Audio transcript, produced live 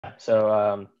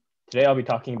Today I'll be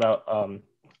talking about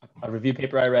a review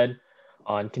paper I read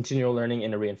on continual learning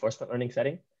in a reinforcement learning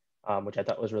setting, which I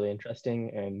thought was really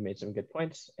interesting and made some good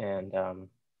points. And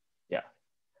yeah,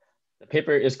 the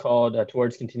paper is called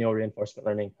Towards Continual Reinforcement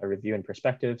Learning, a Review and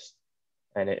Perspectives.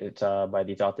 And it's by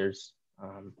these authors,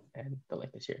 and the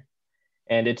link is here.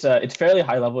 And it's fairly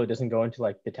high level. It doesn't go into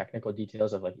like the technical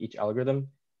details of like each algorithm,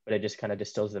 but it just kind of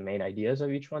distills the main ideas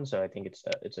of each one. So I think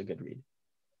it's a good read.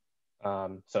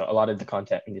 So a lot of the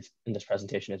content in this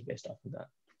presentation is based off of that.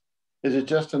 Is it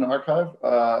just an archive,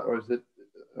 or is it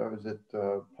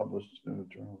published in a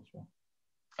journal as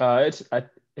well?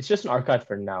 It's just an archive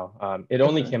for now. It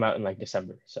only came out in like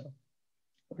December, so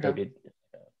maybe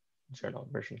a journal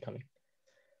version coming.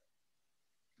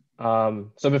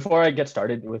 So before I get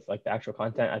started with like the actual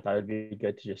content, I thought it'd be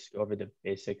good to just go over the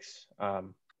basics,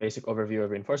 basic overview of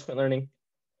reinforcement learning.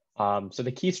 So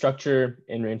the key structure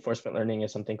in reinforcement learning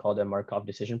is something called a Markov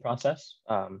decision process,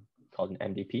 called an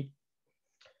MDP.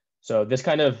 So this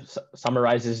kind of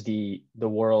summarizes the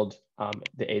world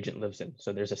the agent lives in.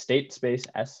 So there's a state space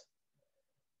S,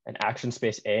 an action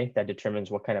space A that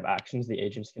determines what kind of actions the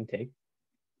agents can take.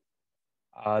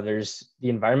 There's the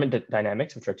environment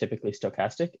dynamics, which are typically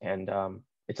stochastic, and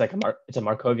it's a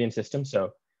Markovian system.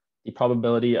 So the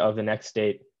probability of the next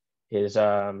state is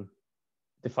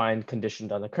defined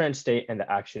conditioned on the current state and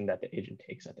the action that the agent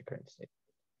takes at the current state.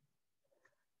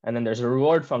 And then there's a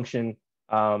reward function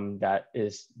that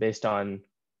is based on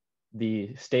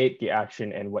the state, the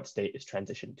action, and what state is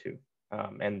transitioned to.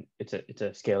 And it's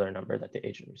a scalar number that the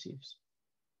agent receives.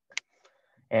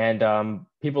 And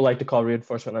people like to call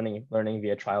reinforcement learning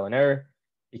via trial and error,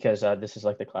 because this is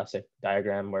like the classic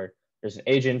diagram where there's an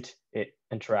agent, it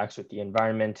interacts with the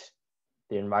environment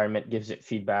gives it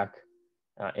feedback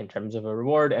in terms of a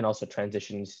reward, and also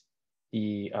transitions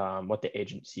the what the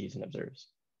agent sees and observes.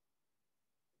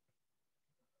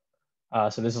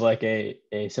 So this is like a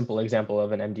simple example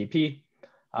of an MDP.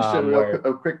 Just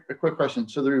a quick question.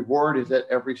 So the reward is at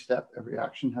every step, every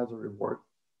action has a reward?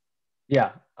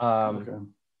 Yeah.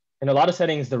 In a lot of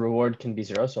settings, the reward can be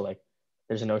 0. So like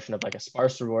there's a notion of like a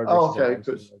sparse reward. Oh, okay.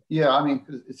 Yeah, I mean,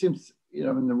 because it seems,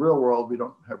 in the real world, we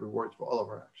don't have rewards for all of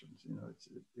our actions.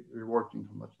 The reward can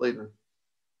come much later.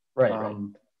 Right.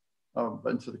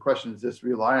 But so the question is this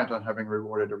reliant on having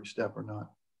reward at every step or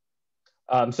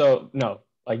not? So no,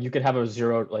 like you could have a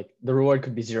 0, like the reward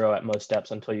could be 0 at most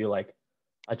steps until you like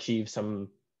achieve some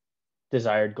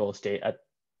desired goal state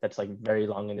that's like very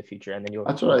long in the future, and then you'll.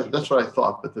 That's what I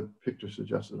thought, but the picture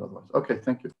suggested otherwise. Okay,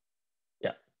 thank you.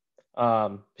 Yeah.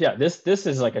 Yeah. This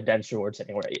is like a dense reward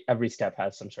setting where every step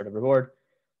has some sort of reward.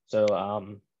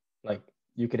 So like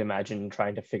you could imagine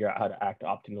trying to figure out how to act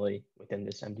optimally within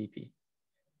this MDP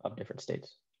of different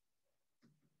states.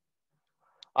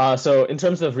 So in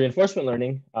terms of reinforcement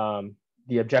learning,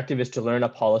 the objective is to learn a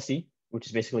policy, which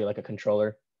is basically like a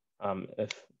controller.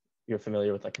 If you're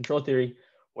familiar with like control theory,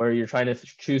 where you're trying to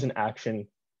choose an action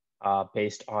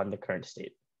based on the current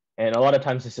state. And a lot of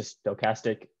times this is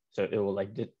stochastic. So it will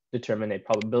like determine a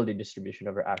probability distribution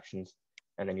over actions,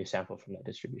 and then you sample from that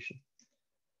distribution.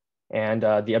 And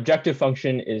the objective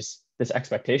function is this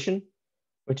expectation,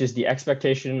 which is the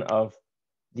expectation of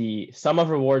the sum of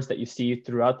rewards that you see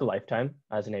throughout the lifetime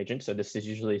as an agent. So this is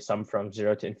usually sum from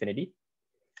 0 to infinity.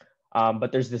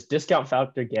 But there's this discount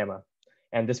factor gamma,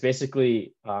 and this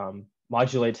basically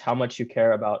modulates how much you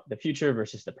care about the future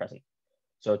versus the present.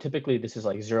 So typically this is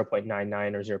like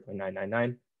 0.99 or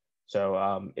 0.999.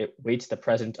 So it weights the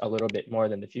present a little bit more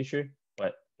than the future,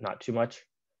 but not too much.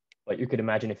 But you could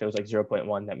imagine if it was like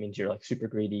 0.1, that means you're like super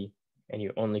greedy and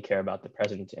you only care about the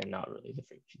present and not really the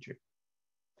future.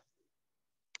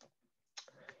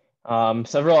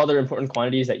 Several other important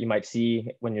quantities that you might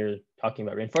see when you're talking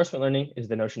about reinforcement learning is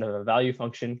the notion of a value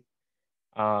function,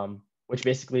 which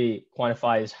basically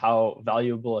quantifies how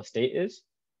valuable a state is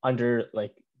under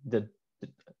like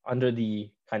under the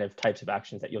kind of types of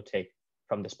actions that you'll take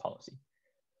from this policy.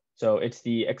 So it's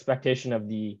the expectation of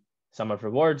the sum of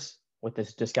rewards with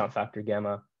this discount factor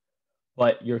gamma,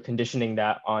 but you're conditioning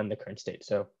that on the current state.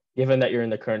 So given that you're in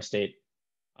the current state,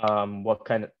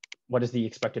 what is the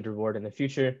expected reward in the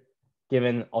future,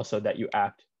 given also that you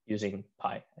act using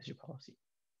pi as your policy.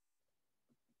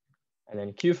 And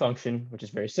then Q function, which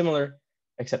is very similar,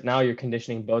 except now you're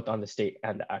conditioning both on the state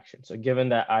and the action. So given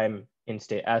that I'm in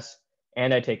state S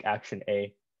and I take action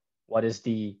A, what is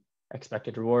the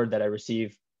expected reward that I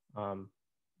receive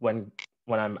when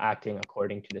I'm acting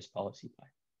according to this policy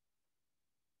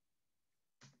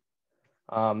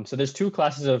pi? So there's 2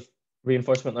 classes of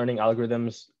reinforcement learning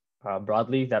algorithms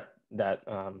broadly that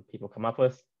people come up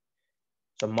with.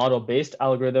 So model-based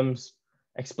algorithms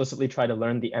explicitly try to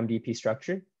learn the MDP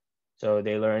structure. So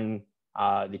they learn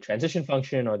the transition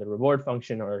function or the reward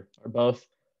function or both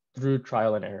through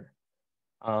trial and error.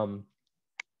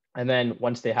 And then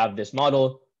once they have this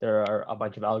model, there are a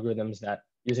bunch of algorithms that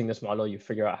using this model, you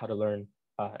figure out how to learn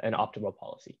an optimal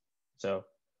policy. So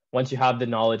once you have the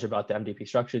knowledge about the MDP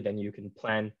structure, then you can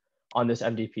plan on this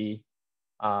MDP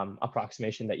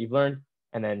approximation that you've learned,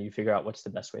 and then you figure out what's the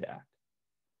best way to act.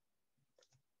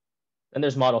 Then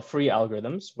there's model-free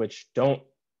algorithms, which don't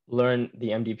learn the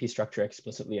MDP structure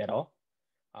explicitly at all.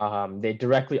 They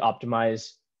directly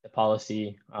optimize the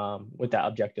policy with that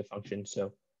objective function.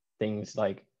 So things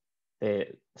like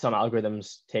some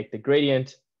algorithms take the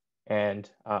gradient and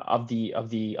of the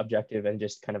objective and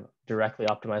just kind of directly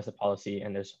optimize the policy.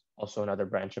 And there's also another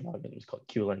branch of algorithms called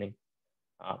Q-learning.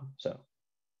 So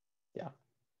yeah,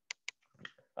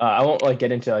 I won't like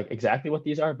get into like exactly what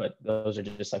these are, but those are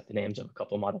just like the names of a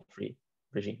couple model-free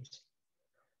regimes.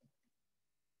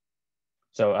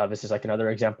 So this is like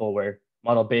another example where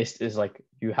model-based is like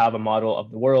you have a model of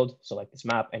the world, so like this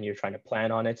map, and you're trying to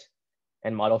plan on it.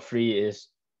 And model-free is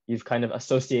you've kind of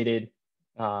associated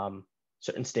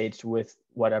certain states with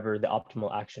whatever the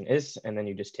optimal action is, and then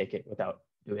you just take it without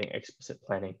doing explicit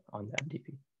planning on the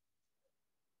MDP.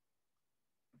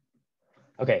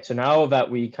 Okay, so now that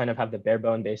we kind of have the bare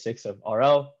bone basics of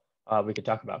RL, we could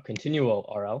talk about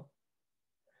continual RL.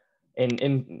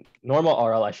 In normal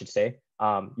RL, I should say,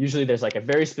 usually there's like a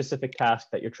very specific task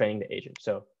that you're training the agent.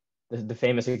 So the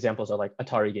famous examples are like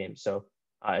Atari games. So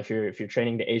if you're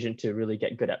training the agent to really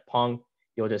get good at Pong,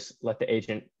 you'll just let the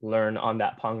agent learn on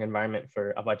that Pong environment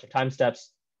for a bunch of time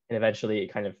steps, and eventually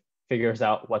it kind of figures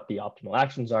out what the optimal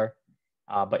actions are.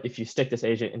 But if you stick this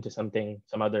agent into some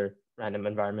other random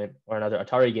environment or another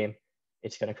Atari game,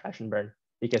 it's going to crash and burn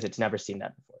because it's never seen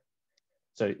that before.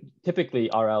 So typically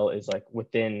RL is like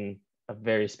within a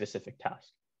very specific task.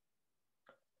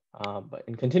 But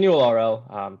in continual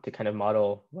RL, to kind of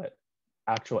model what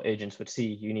actual agents would see,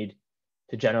 you need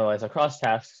to generalize across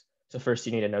tasks. So first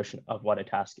you need a notion of what a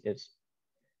task is.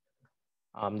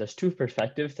 There's two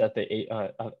perspectives that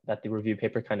the review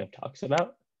paper kind of talks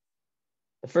about.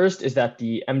 The first is that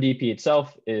the MDP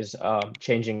itself is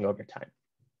changing over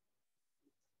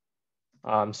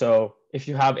time. So if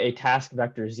you have a task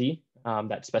vector Z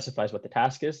that specifies what the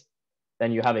task is,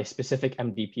 then you have a specific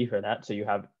MDP for that. So you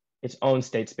have its own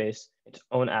state space, its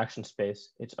own action space,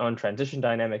 its own transition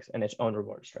dynamics, and its own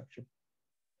reward structure.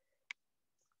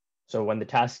 So when the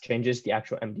task changes, the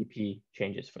actual MDP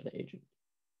changes for the agent.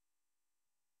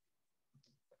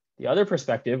 The other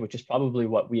perspective, which is probably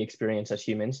what we experience as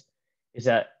humans, is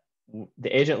that the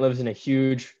agent lives in a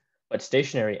huge but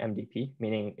stationary MDP,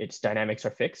 meaning its dynamics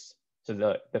are fixed. So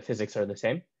the physics are the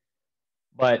same.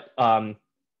 But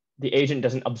the agent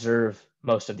doesn't observe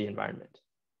most of the environment.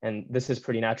 And this is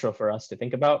pretty natural for us to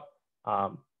think about.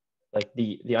 Like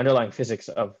the underlying physics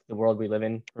of the world we live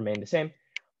in remain the same.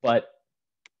 But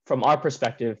from our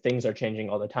perspective, things are changing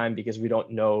all the time because we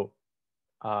don't know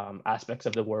aspects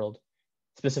of the world.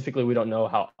 Specifically, we don't know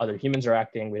how other humans are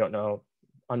acting. We don't know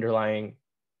underlying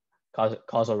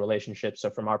causal relationships. So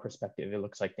from our perspective, it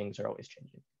looks like things are always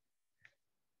changing.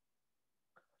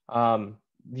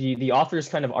 The authors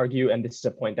kind of argue, and this is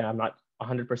a point that I'm not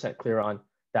 100% clear on,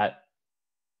 that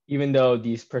even though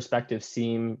these perspectives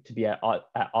seem to be at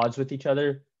odds with each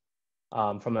other,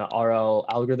 from an RL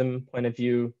algorithm point of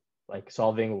view, like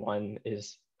solving one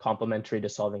is complementary to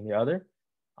solving the other.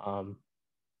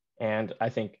 And I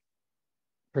think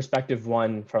perspective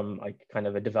one from like kind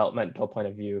of a developmental point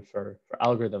of view for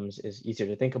algorithms is easier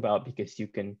to think about because you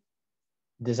can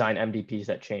design MDPs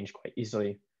that change quite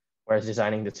easily, whereas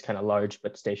designing this kind of large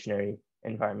but stationary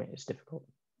environment is difficult.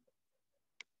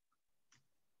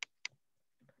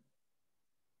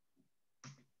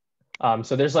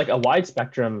 So there's like a wide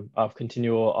spectrum of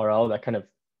continual RL that kind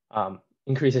of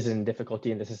increases in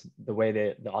difficulty, and this is the way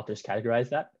the authors categorize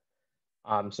that.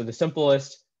 So the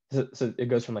simplest, so it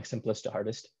goes from like simplest to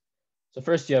hardest. So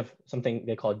first you have something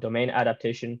they call domain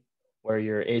adaptation, where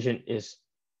your agent is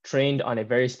trained on a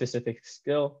very specific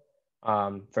skill.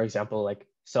 For example, like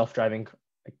self-driving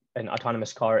an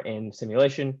autonomous car in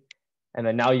simulation. And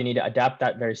then now you need to adapt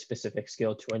that very specific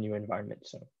skill to a new environment.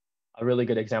 So a really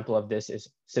good example of this is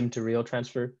sim to real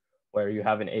transfer, where you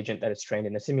have an agent that is trained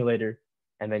in a simulator,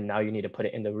 and then now you need to put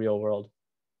it in the real world,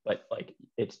 but like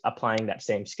it's applying that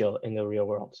same skill in the real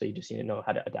world. So you just need to know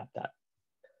how to adapt that.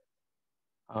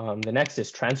 The next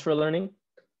is transfer learning.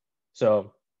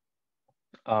 So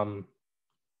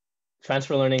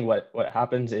transfer learning, what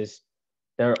happens is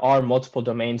there are multiple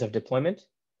domains of deployment,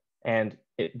 and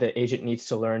the agent needs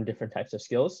to learn different types of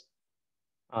skills.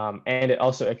 and it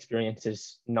also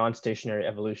experiences non-stationary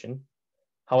evolution.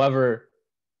 However,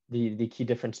 the key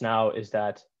difference now is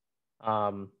that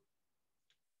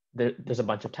there's a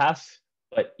bunch of tasks,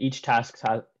 but each task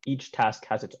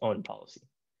has its own policy.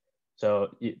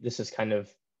 So this is kind of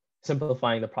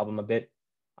simplifying the problem a bit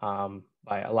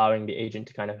by allowing the agent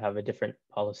to kind of have a different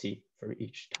policy for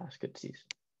each task it sees.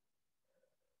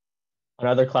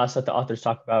 Another class that the authors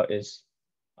talk about is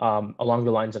along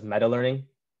the lines of meta learning.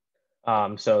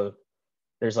 So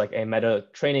there's like a meta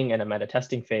training and a meta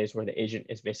testing phase where the agent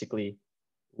is basically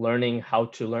learning how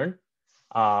to learn.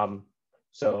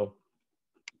 So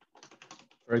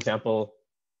for example,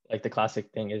 like the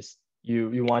classic thing is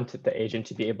you want the agent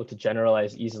to be able to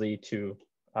generalize easily to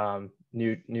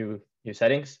new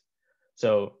settings.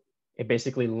 So it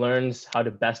basically learns how to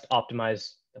best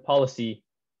optimize the policy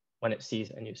when it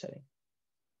sees a new setting.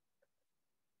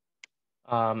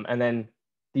 And then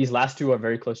these last two are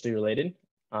very closely related.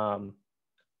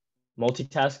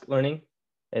 Multitask learning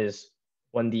is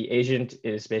when the agent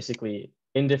is basically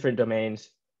in different domains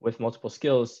with multiple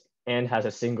skills and has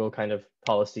a single kind of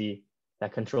policy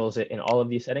that controls it in all of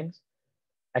these settings,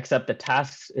 except the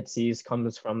tasks it sees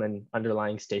comes from an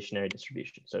underlying stationary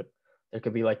distribution. So there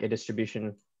could be like a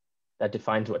distribution that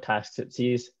defines what tasks it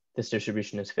sees. This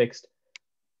distribution is fixed,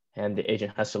 and the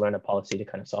agent has to learn a policy to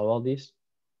kind of solve all these.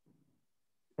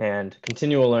 And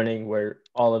continual learning, where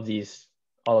all of these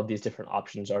different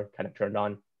options are kind of turned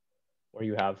on, where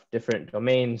you have different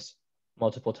domains,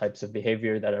 multiple types of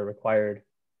behavior that are required,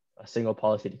 a single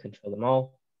policy to control them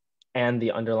all, and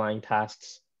the underlying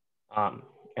tasks and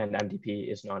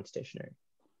MDP is non-stationary.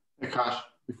 Hey, Akash,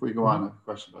 before you go on, I have a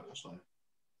question about this slide.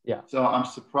 Yeah. So I'm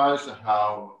surprised at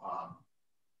how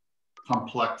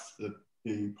complex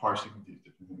the parsing of these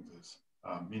different things is.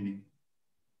 Meaning,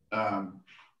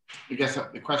 I guess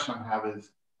the question I have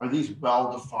is, are these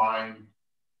well-defined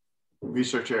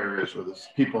research areas where there's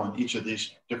people in each of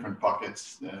these different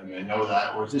buckets and they know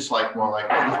that? Or is this like more like,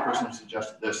 oh, this person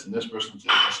suggested this and this person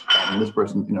said this and this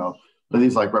person, are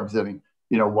these like representing,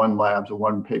 one labs or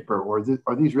one paper, or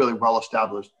are these really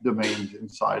well-established domains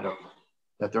inside of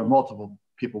that? There are multiple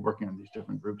people working on these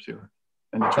different groups here.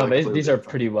 And these are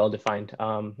pretty well-defined.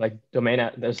 Like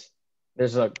domain,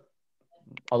 there's a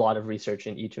lot of research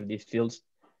in each of these fields.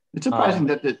 It's surprising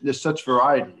that there's such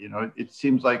variety. It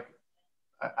seems like,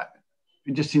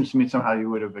 it just seems to me somehow you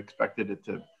would have expected it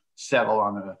to settle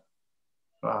on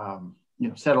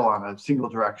a single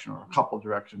direction or a couple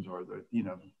directions, or as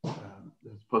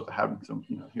opposed to having some,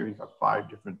 here you've got 5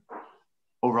 different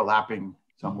overlapping,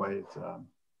 some ways,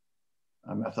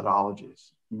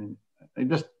 methodologies. I mean, I'm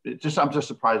just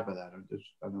surprised by that. I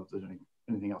don't know if there's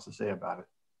anything else to say about it.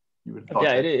 You would have thought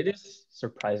it is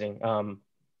surprising.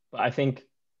 But I think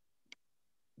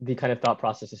the kind of thought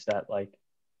process is that like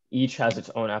each has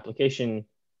its own application.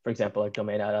 For example, like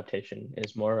domain adaptation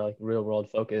is more like real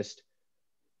world focused,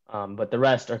 but the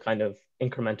rest are kind of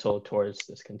incremental towards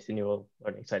this continual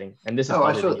learning setting. And this is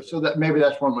so that maybe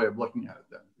that's one way of looking at it.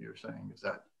 Then you're saying is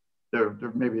that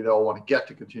maybe they'll want to get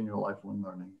to continual lifelong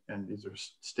learning, and these are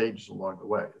stages along the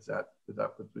way. Is that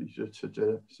what you just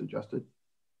suggested?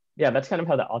 Yeah, that's kind of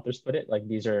how the authors put it. Like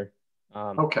these are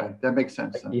okay, that makes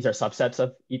sense. Like these are subsets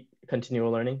of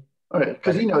continual learning. Okay,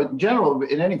 because in general,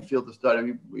 in any field of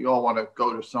study, we all want to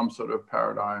go to some sort of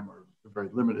paradigm or a very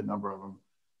limited number of them.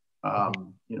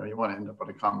 You want to end up on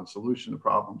a common solution to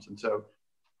problems. And so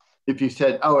if you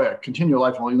said, oh yeah, continual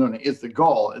lifelong learning is the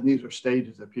goal, and these are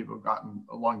stages that people have gotten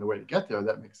along the way to get there,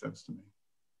 that makes sense to me.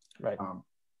 Right.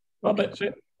 But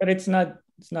it's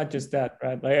not just that,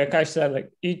 right? Like Akash said,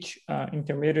 like each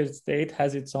intermediate state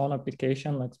has its own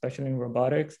application, like especially in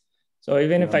robotics. So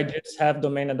even if I just have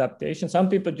domain adaptation, some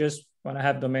people just want to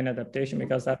have domain adaptation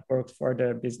because that works for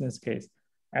their business case.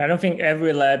 I don't think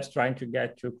every lab's trying to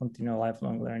get to continual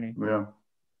lifelong learning. Yeah.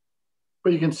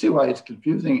 But you can see why it's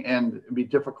confusing and it'd be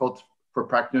difficult for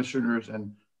practitioners,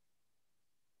 and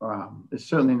it's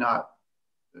certainly not,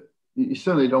 you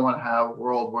certainly don't want to have a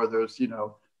world where there's,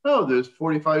 there's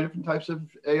 45 different types of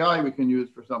AI we can use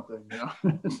for something,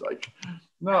 It's like,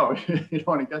 no, you don't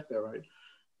want to get there, right?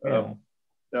 Yeah.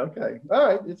 Okay. All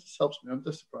right. It just helps me. I'm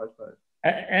just surprised by it.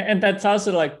 And that's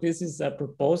also like, this is a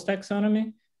proposed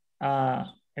taxonomy. I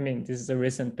mean, this is a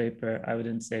recent paper. I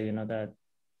wouldn't say, that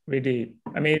really,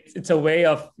 I mean, it's a way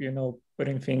of,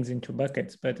 putting things into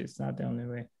buckets, but it's not the only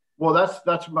way. Well,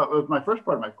 that's my first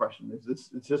part of my question. Is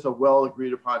this a well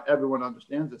agreed upon, everyone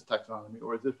understands this taxonomy,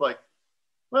 or is this like,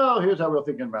 well, here's how we're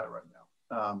thinking about it right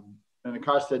now? And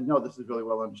Akash said, no, this is really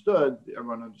well understood.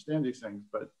 Everyone understands these things,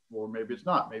 or maybe it's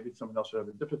not. Maybe someone else should have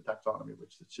a different taxonomy,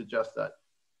 which suggests that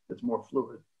it's more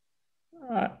fluid.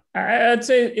 I'd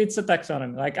say it's a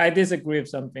taxonomy. Like I disagree with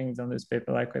some things on this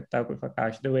paper, like with talk with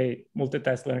Akash, the way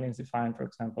multitask learning is defined, for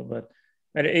example. But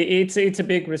it's a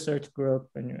big research group,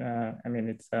 and I mean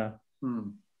it's the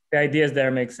ideas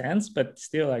there make sense, but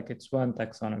still, like it's one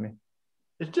taxonomy.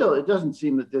 It doesn't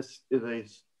seem that this is a.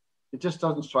 It just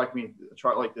doesn't strike me a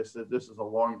chart like this that this is a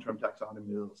long-term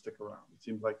taxonomy that will stick around. It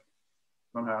seems like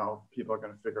somehow people are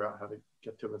going to figure out how to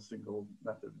get to a single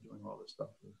method of doing all this stuff,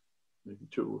 maybe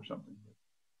two or something.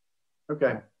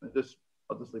 Okay, I'll just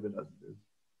leave it as it is.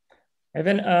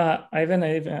 I even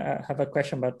have a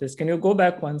question about this. Can you go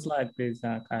back one slide, please,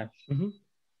 Akash?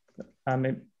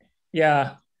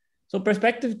 Yeah. So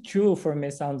perspective 2 for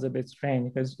me sounds a bit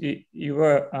strange because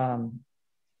you're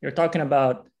talking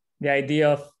about the idea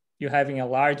of you having a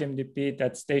large MDP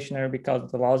that's stationary because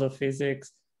the laws of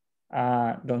physics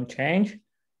don't change.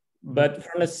 But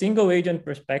from a single agent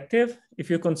perspective, if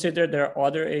you consider there are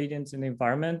other agents in the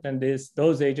environment and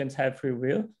those agents have free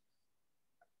will,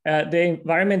 the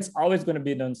environment's always going to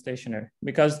be non-stationary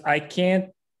because I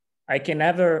can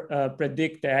never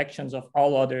predict the actions of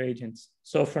all other agents.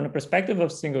 So from the perspective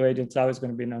of single agents, it's always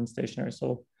going to be non-stationary.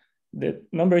 So the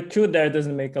number 2 there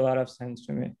doesn't make a lot of sense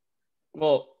to me.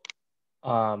 Well,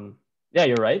 yeah,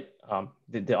 you're right.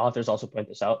 The authors also point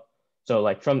this out. So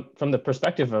like from the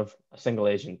perspective of a single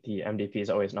agent, the MDP is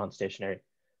always non-stationary,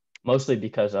 mostly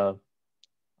because of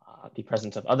the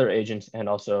presence of other agents and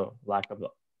also lack of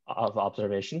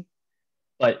observation.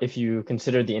 But if you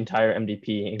consider the entire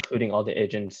MDP, including all the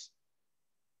agents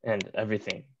and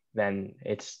everything, then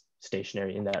it's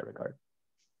stationary in that regard.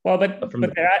 Well, but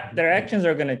their actions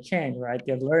are going to change, right?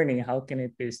 They're learning. How can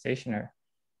it be stationary?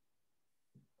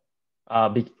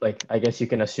 Like I guess you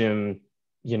can assume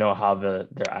how their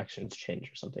actions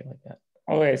change or something like that.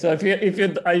 Okay, so if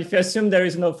you assume there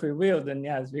is no free will, then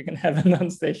yes, we can have a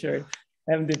non-stationary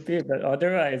MDP. But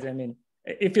otherwise, I mean,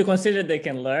 if you consider they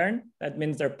can learn, that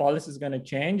means their policy is going to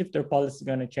change. If their policy is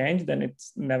going to change, then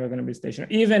it's never going to be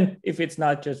stationary, even if it's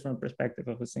not just from perspective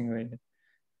of a single agent.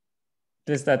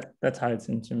 Just that's how it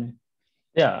seems to me.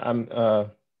 Yeah,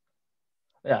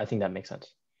 yeah, I think that makes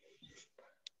sense.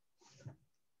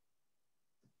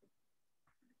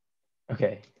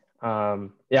 Okay.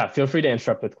 Yeah, feel free to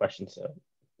interrupt with questions. So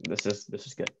this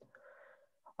is good.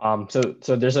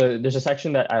 So there's a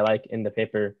section that I like in the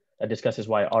paper that discusses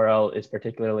why RL is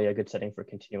particularly a good setting for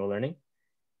continual learning.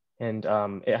 And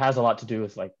it has a lot to do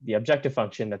with like the objective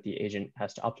function that the agent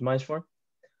has to optimize for.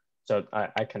 So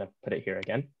I kind of put it here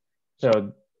again.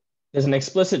 So there's an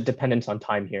explicit dependence on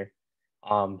time here.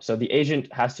 So the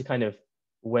agent has to kind of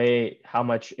weigh how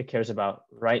much it cares about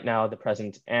right now, the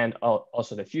present, and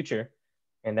also the future.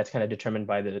 And that's kind of determined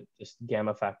by this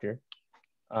gamma factor.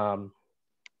 And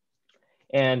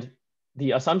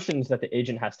the assumptions that the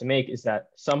agent has to make is that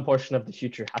some portion of the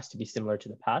future has to be similar to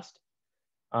the past.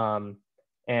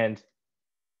 And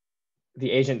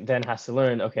the agent then has to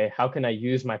learn, okay, how can I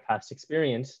use my past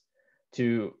experience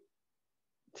to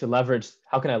leverage,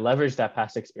 how can I leverage that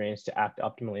past experience to act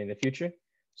optimally in the future,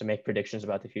 to make predictions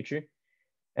about the future?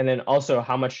 And then also,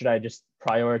 how much should I just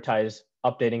prioritize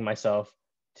updating myself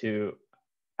to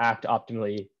act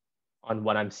optimally on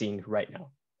what I'm seeing right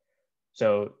now?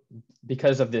 So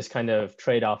because of this kind of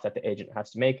trade-off that the agent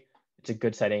has to make, it's a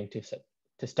good setting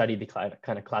to study the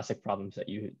kind of classic problems that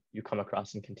you come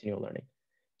across in continual learning.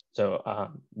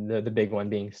 So the big one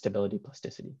being stability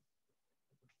plasticity.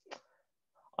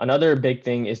 Another big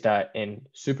thing is that in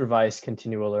supervised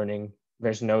continual learning,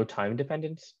 there's no time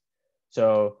dependence.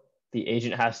 So the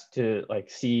agent has to like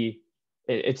see,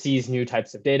 it sees new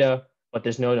types of data, but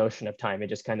there's no notion of time. It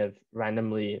just kind of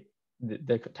randomly,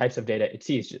 the types of data it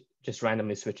sees just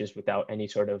randomly switches without any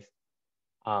sort of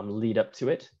lead up to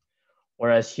it.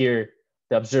 Whereas here,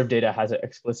 the observed data has an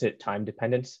explicit time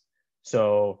dependence.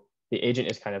 So the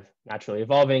agent is kind of naturally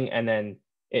evolving, and then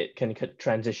it can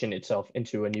transition itself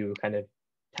into a new kind of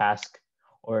task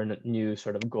or a new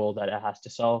sort of goal that it has to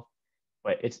solve.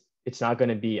 But it's not going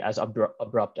to be as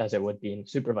abrupt as it would be in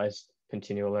supervised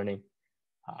continual learning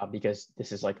because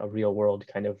this is like a real world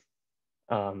kind of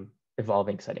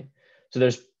evolving setting. So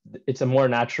it's a more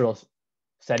natural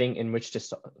setting in which to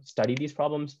study these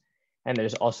problems. And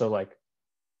there's also like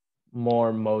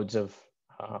more modes of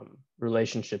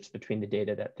relationships between the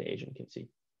data that the agent can see.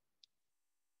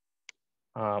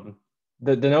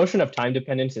 The notion of time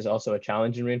dependence is also a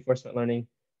challenge in reinforcement learning,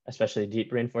 especially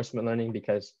deep reinforcement learning,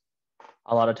 because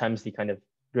a lot of times the kind of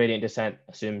gradient descent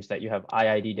assumes that you have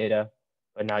IID data,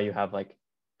 but now you have like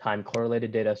time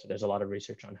correlated data. So there's a lot of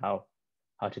research on how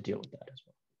to deal with that as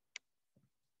well.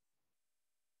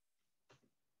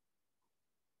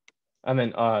 I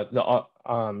mean, the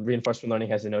reinforcement learning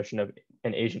has the notion of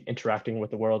an agent interacting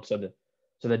with the world. So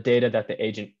the data that the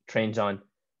agent trains on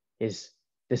is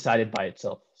decided by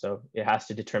itself. So it has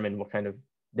to determine what kind of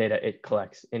data it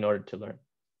collects in order to learn.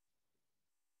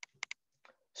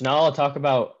 So now I'll talk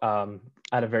about,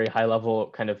 at a very high level,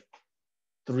 kind of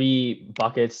 3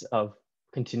 buckets of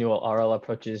continual RL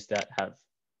approaches that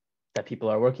people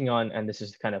are working on, and this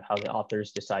is kind of how the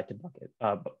authors decide to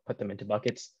put them into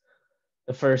buckets.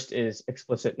 The first is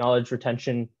explicit knowledge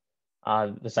retention.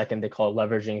 The second they call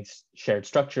leveraging shared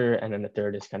structure, and then the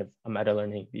third is kind of a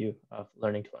meta-learning view of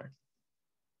learning to learn.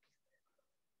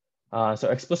 So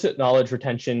explicit knowledge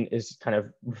retention is kind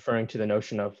of referring to the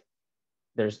notion of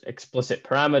there's explicit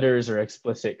parameters or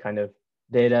explicit kind of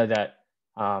data that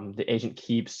the agent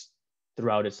keeps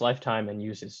throughout its lifetime and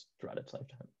uses throughout its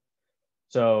lifetime.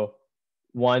 So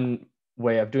one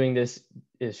way of doing this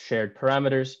is shared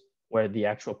parameters, where the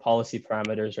actual policy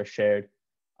parameters are shared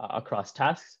across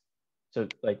tasks. So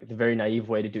like the very naive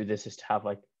way to do this is to have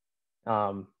like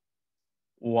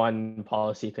one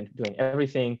policy doing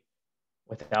everything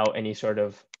without any sort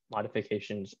of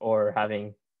modifications, or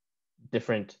having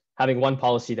one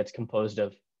policy that's composed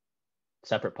of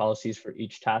separate policies for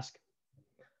each task.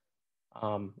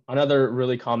 Another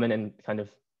really common and kind of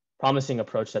promising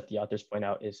approach that the authors point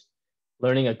out is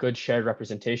learning a good shared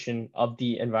representation of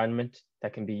the environment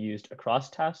that can be used across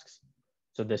tasks.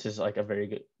 So this is like a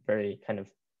very kind of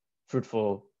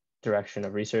fruitful direction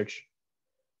of research.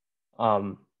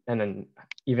 And then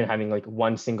even having like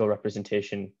one single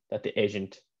representation that the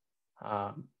agent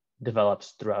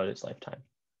develops throughout its lifetime.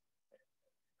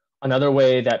 Another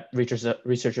way that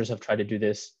researchers have tried to do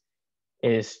this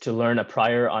is to learn a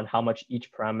prior on how much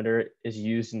each parameter is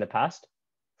used in the past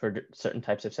for certain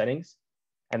types of settings,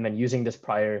 and then using this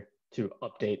prior to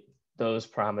update those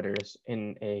parameters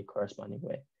in a corresponding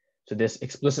way. So this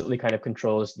explicitly kind of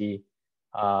controls the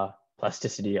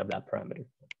plasticity of that parameter.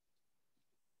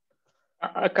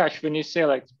 Akash, when you say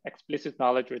like explicit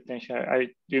knowledge retention,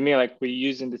 do you mean like we're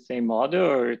using the same model,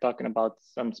 or are you talking about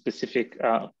some specific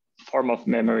form of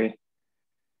memory?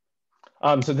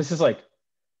 So this is like,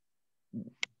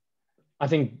 I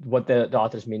think what the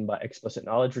authors mean by explicit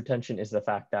knowledge retention is the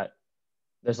fact that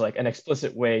there's like an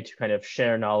explicit way to kind of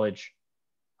share knowledge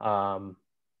or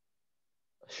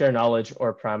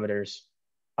parameters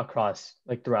across,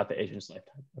 like throughout the agent's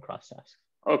lifetime, across tasks.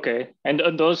 Okay, and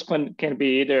those can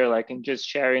be either like in just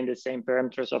sharing the same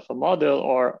parameters of a model,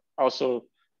 or also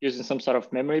using some sort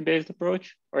of memory-based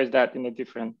approach, or is that in a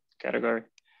different category?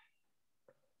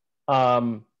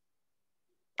 I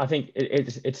think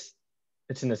it's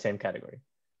in the same category.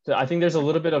 So I think there's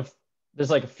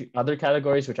like a few other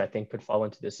categories which I think could fall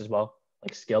into this as well,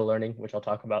 like skill learning, which I'll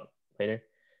talk about later.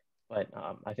 But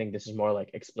I think this is more like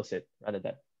explicit rather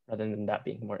than that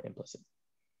being more implicit.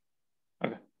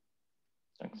 Okay,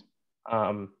 thanks.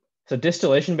 So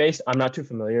distillation based, I'm not too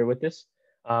familiar with this,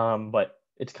 but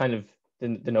it's kind of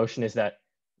the notion is that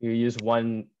you use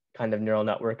one kind of neural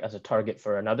network as a target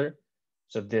for another.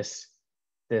 So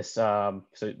so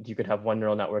you could have one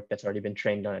neural network that's already been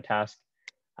trained on a task,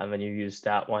 and then you use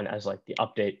that one as like the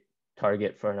update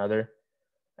target for another.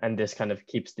 And this kind of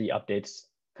keeps the updates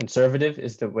conservative,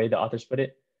 is the way the authors put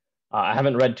it. I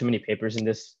haven't read too many papers in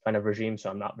this kind of regime, so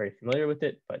I'm not very familiar with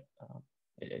it, but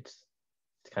it's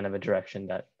kind of a direction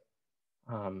that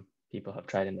people have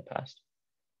tried in the past.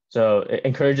 So it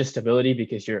encourages stability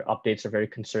because your updates are very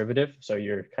conservative. So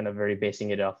you're kind of very basing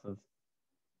it off of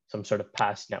some sort of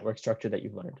past network structure that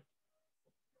you've learned.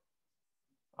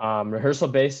 Rehearsal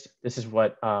based, this is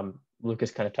what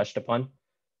Lucas kind of touched upon.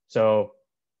 So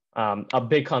a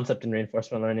big concept in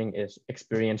reinforcement learning is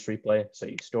experience replay. So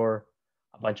you store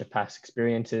a bunch of past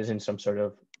experiences in some sort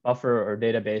of buffer or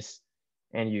database,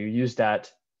 and you use that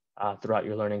throughout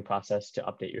your learning process to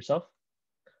update yourself.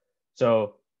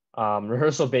 So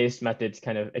rehearsal based methods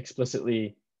kind of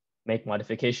explicitly make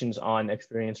modifications on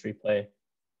experience replay.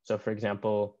 So for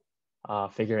example,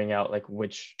 figuring out like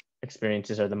which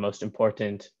experiences are the most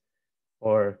important,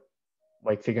 or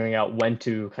like figuring out when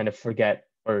to kind of forget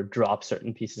or drop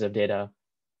certain pieces of data,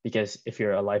 because if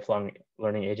you're a lifelong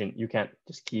learning agent, you can't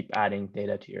just keep adding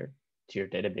data to your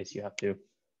database. You have to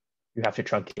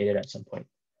truncate it at some point.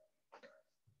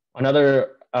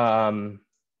 Another kind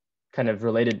of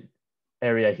related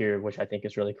area here, which I think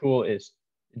is really cool, is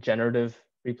generative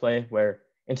replay, where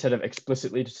instead of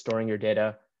explicitly storing your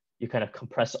data, you kind of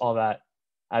compress all that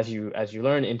as you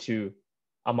learn into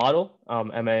a model,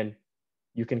 and then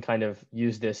you can kind of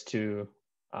use this to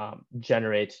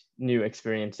generate new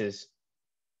experiences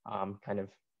kind of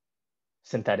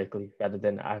synthetically rather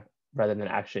than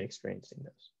actually experiencing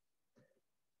those.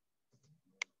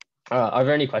 Are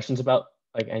there any questions about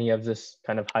like any of this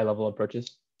kind of high level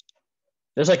approaches?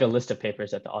 There's like a list of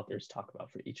papers that the authors talk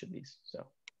about for each of these. So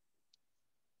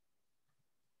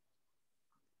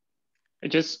I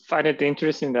just find it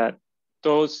interesting that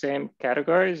those same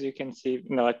categories you can see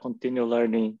in like continual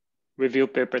learning review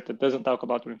paper that doesn't talk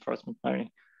about reinforcement learning.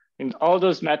 And all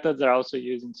those methods are also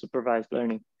used in supervised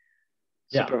learning,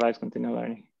 supervised continual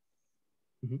learning.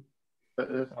 Mm-hmm.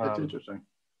 That's interesting.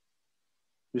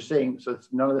 You're saying, so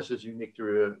none of this is unique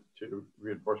to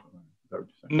reinforcement learning. Is that what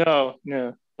you're saying?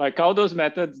 No. Like all those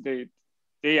methods,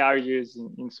 they are used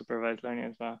in supervised learning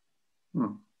as well.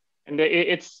 And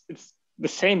it's the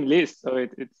same list, so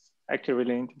it's actually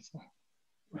really interesting.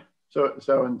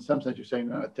 So in some sense, you're saying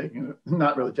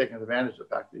not really taking advantage of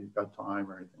the fact that you've got time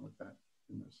or anything like that.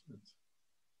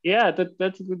 Yeah,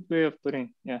 that's a good way of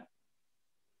putting. Yeah.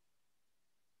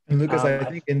 And Lucas, I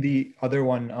think in the other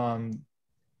one,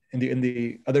 in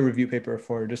the other review paper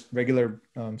for just regular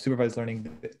supervised learning,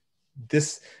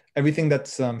 everything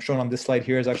that's shown on this slide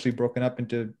here is actually broken up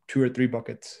into 2 or 3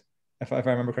 buckets, if I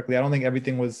remember correctly. I don't think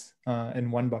everything was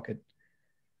in one bucket.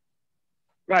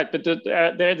 Right, but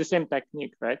they're the same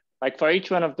technique, right? Like for each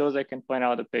one of those, I can point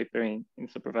out a paper in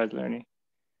supervised learning.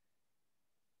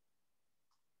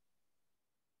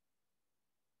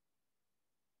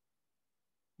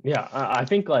 Yeah, I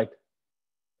think like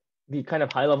the kind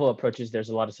of high level approaches, there's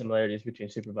a lot of similarities between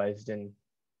supervised and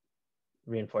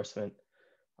reinforcement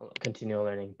continual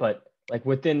learning, but like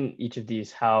within each of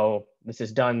these, how this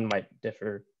is done might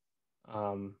differ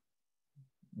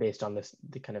based on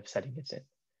the kind of setting it's in.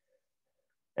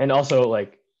 And also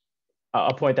like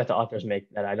a point that the authors make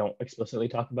that I don't explicitly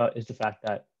talk about is the fact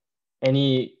that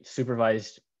any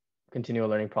supervised continual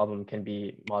learning problem can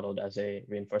be modeled as a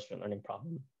reinforcement learning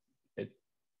problem.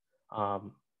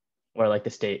 Where like the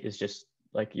state is just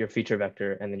like your feature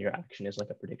vector and then your action is like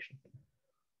a prediction.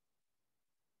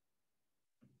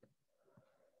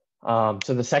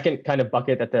 So the second kind of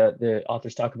bucket that the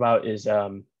authors talk about is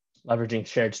leveraging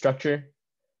shared structure.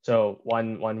 So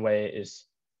one way is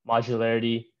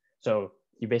modularity. So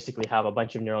you basically have a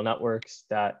bunch of neural networks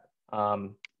that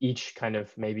each kind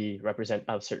of maybe represent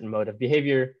a certain mode of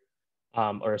behavior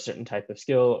or a certain type of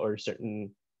skill or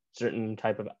certain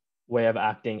type of way of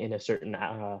acting in a certain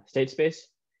state space.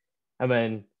 And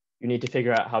then you need to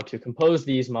figure out how to compose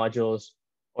these modules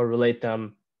or relate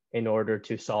them in order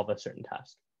to solve a certain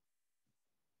task.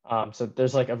 So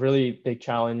there's like a really big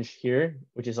challenge here,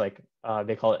 which is like,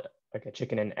 they call it like a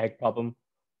chicken and egg problem,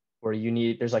 where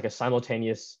there's like a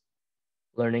simultaneous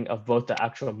learning of both the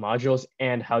actual modules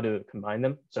and how to combine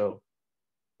them. So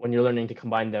when you're learning to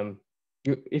combine them,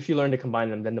 if you learn to combine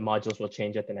them, then the modules will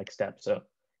change at the next step. So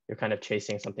you're kind of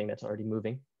chasing something that's already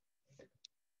moving.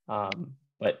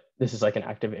 But this is like an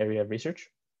active area of research.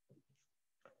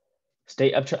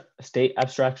 State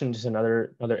abstraction is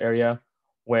another area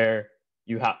where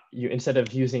you instead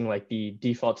of using like the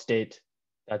default state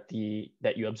that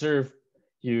you observe,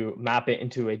 you map it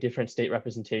into a different state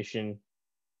representation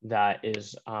that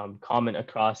is common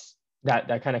across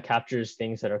that kind of captures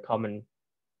things that are common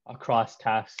across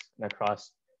tasks and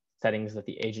across settings that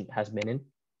the agent has been in.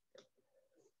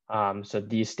 So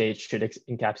these states should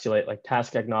encapsulate like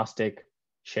task agnostic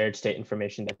shared state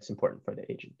information that's important for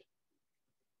the agent.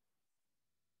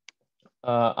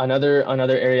 Another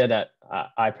area that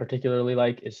I particularly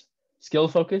like is skill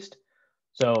focused.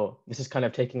 So this is kind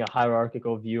of taking a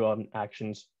hierarchical view on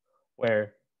actions,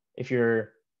 where if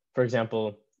you're, for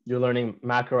example, you're learning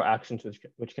macro actions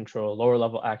which control lower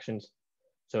level actions.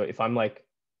 So if I'm like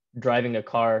driving a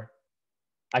car,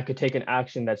 I could take an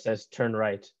action that says turn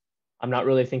right. I'm not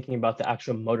really thinking about the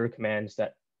actual motor commands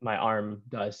that my arm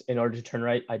does in order to turn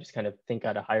right. I just kind of think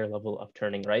at a higher level of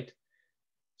turning right.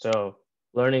 So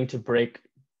learning to break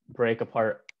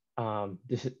apart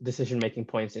decision-making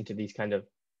points into these kind of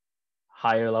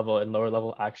higher level and lower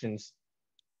level actions,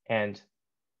 and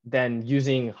then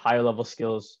using higher level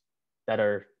skills that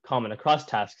are common across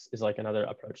tasks is like another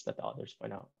approach that the authors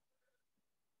point out.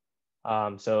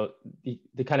 So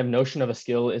the kind of notion of a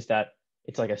skill is that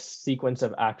it's like a sequence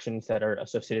of actions that are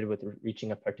associated with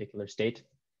reaching a particular state.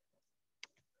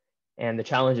 And the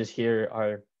challenges here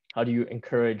are, how do you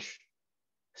encourage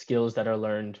skills that are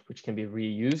learned which can be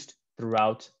reused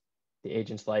throughout the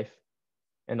agent's life?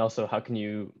 And also, how can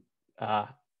you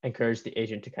encourage the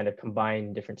agent to kind of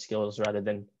combine different skills rather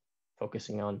than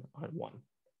focusing on one?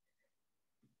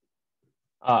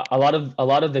 A lot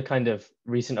of the kind of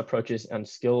recent approaches on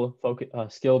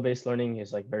skill-based learning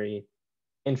is like very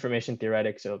information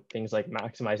theoretic. So things like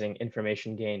maximizing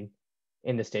information gain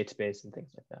in the state space and things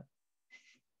like that.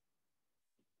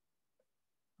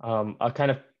 A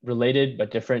kind of related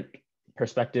but different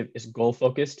perspective is goal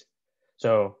focused.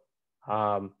 So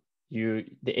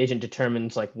the agent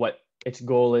determines like what its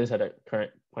goal is at a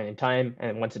current point in time,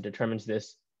 and once it determines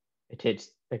this, it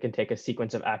can take a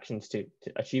sequence of actions to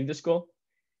achieve this goal.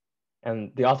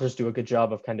 And the authors do a good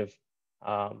job of kind of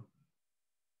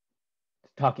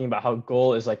talking about how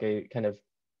goal is like a kind of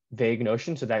vague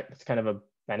notion, so that's kind of a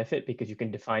benefit because you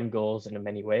can define goals in a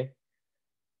many way.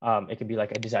 It can be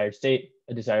like a desired state,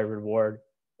 a desired reward,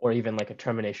 or even like a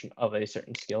termination of a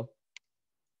certain skill.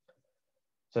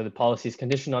 So the policy is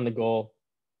conditioned on the goal,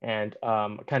 and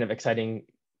kind of exciting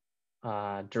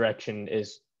direction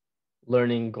is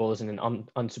learning goals in an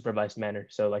unsupervised manner.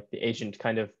 So like the agent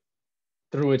kind of,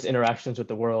 through its interactions with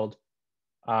the world,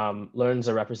 learns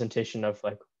a representation of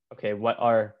like, okay, what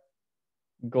are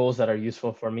goals that are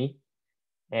useful for me?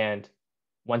 And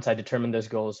once I determine those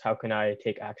goals, how can I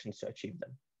take actions to achieve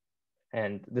them?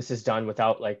 And this is done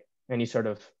without like any sort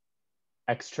of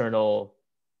external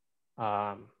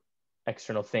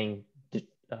thing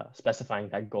specifying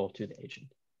that goal to the agent.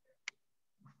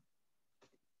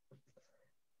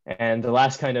 And the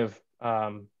last kind of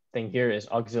thing here is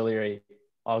auxiliary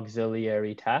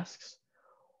tasks,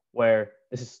 where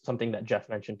this is something that Jeff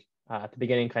mentioned at the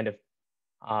beginning, kind of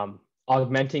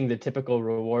augmenting the typical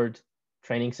reward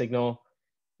training signal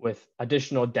with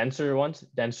additional denser ones,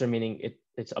 denser meaning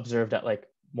it's observed at like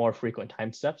more frequent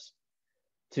time steps,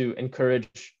 to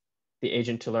encourage the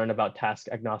agent to learn about task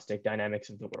agnostic dynamics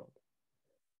of the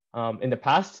world. In the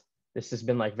past, this has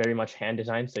been like very much hand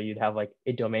designed. So you'd have like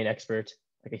a domain expert,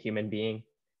 like a human being,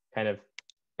 kind of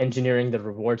engineering the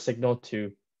reward signal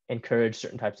to encourage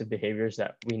certain types of behaviors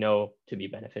that we know to be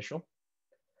beneficial.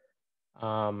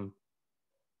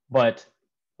 But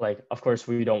like, of course,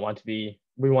 we want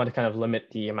to kind of limit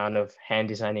the amount of hand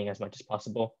designing as much as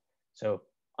possible. So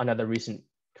another recent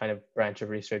kind of branch of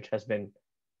research has been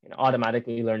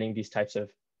automatically learning these types of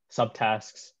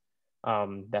subtasks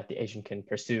that the agent can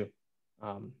pursue.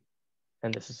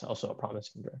 And this is also a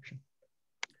promising direction.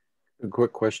 A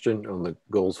quick question on the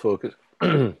goals focus.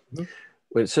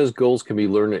 When it says goals can be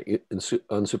learned in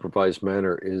unsupervised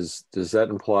manner, does that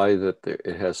imply that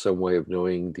it has some way of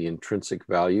knowing the intrinsic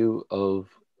value of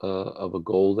a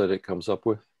goal that it comes up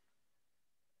with?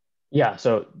 Yeah,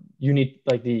 so you need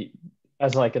like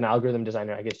as like an algorithm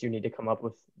designer, I guess you need to come up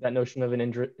with that notion of an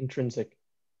intrinsic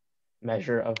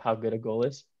measure of how good a goal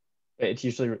is. It's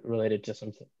usually related to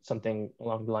something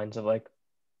along the lines of like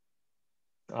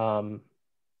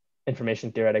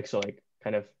information theoretics, so like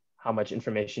kind of how much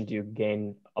information do you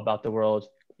gain about the world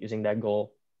using that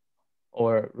goal,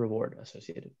 or reward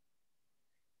associated.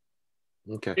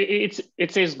 Okay.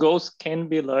 It says goals can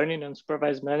be learned in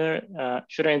unsupervised manner.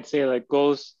 Shouldn't it say like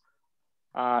goals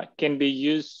can be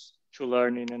used to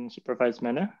learn in unsupervised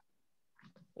manner?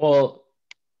 Well,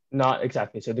 not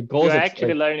exactly. So the goals you're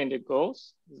actually like, learning the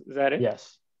goals. Is that it?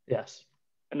 Yes. Yes.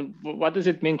 And what does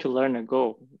it mean to learn a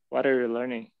goal? What are you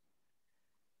learning?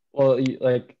 Well,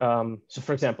 like, so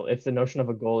for example, if the notion of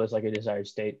a goal is like a desired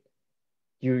state,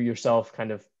 you yourself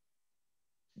kind of,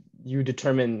 you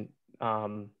determine,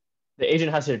 the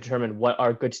agent has to determine what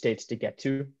are good states to get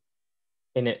to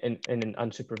in an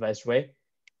unsupervised way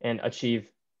and achieve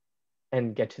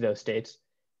and get to those states.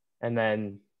 And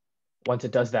then once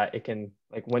it does that, it can,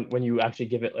 like when you actually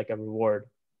give it like a reward,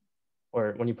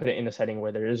 or when you put it in a setting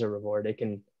where there is a reward, it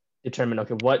can determine,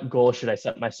 okay, what goal should I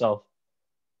set myself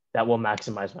that will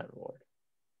maximize my reward,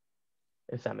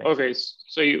 if that makes sense. Okay,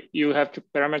 so you have to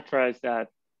parameterize that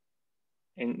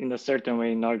in a certain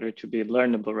way in order to be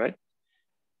learnable, right?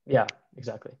 Yeah,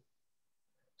 exactly.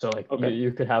 So like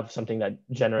you could have something that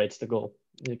generates the goal.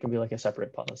 It can be like a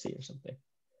separate policy or something.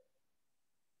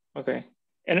 Okay,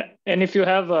 and if you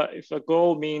have if a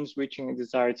goal means reaching a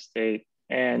desired state,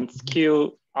 and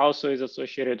skill also is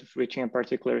associated with reaching a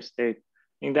particular state,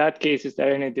 in that case, is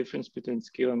there any difference between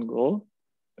skill and goal?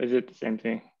 Or is it the same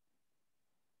thing?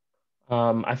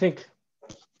 I think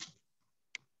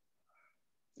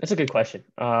that's a good question.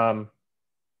 I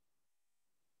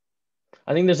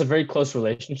think there's a very close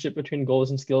relationship between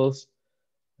goals and skills.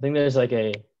 I think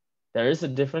there is a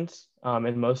difference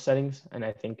in most settings, and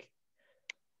I think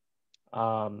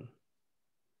I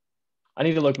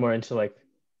need to look more into like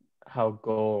how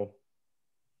goals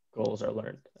are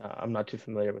learned. I'm not too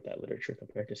familiar with that literature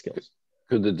compared to skills.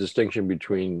 Could the distinction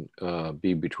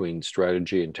be between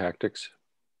strategy and tactics?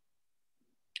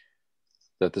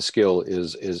 That the skill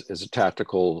is a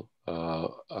tactical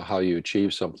how you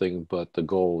achieve something, but the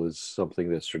goal is something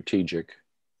that's strategic.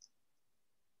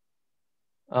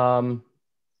 I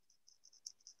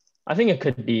think it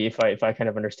could be if I kind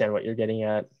of understand what you're getting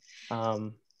at.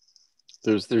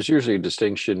 There's usually a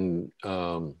distinction,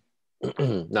 not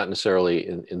necessarily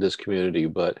in this community,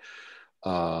 but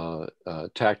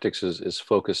tactics is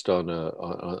focused on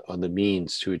the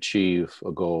means to achieve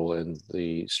a goal, and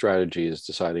the strategy is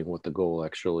deciding what the goal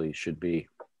actually should be.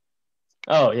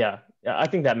 Oh yeah, yeah. I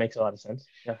think that makes a lot of sense.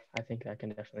 Yeah, I think that can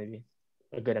definitely be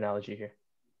a good analogy here.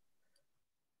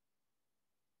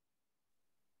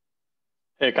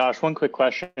 Hey, Akash, one quick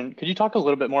question. Could you talk a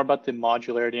little bit more about the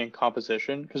modularity and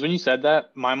composition? Because when you said that,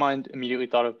 my mind immediately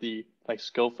thought of the like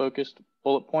skill-focused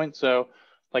bullet point. So,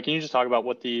 like, can you just talk about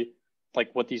what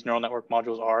what these neural network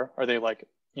modules are? Are they like,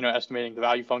 you know, estimating the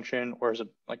value function, or is it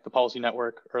like the policy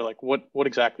network, or like what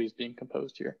exactly is being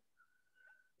composed here?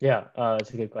 Yeah,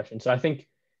 it's a good question. So I think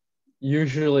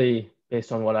usually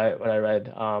based on what I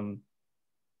read,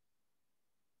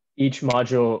 each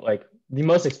module, like the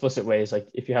most explicit way is like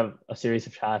if you have a series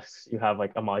of tasks, you have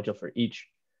like a module for each,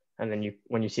 and then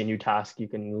when you see a new task, you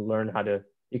can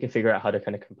figure out how to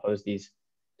kind of compose these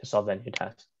to solve that new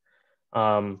task.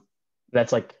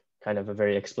 That's like kind of a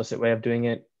very explicit way of doing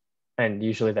it, and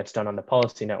usually that's done on the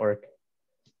policy network,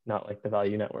 not like the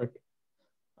value network.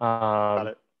 Got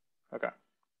it. Okay.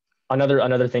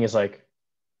 Another thing is like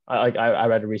I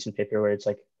read a recent paper where it's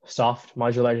like soft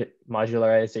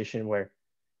modularization, where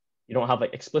you don't have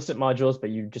like explicit modules, but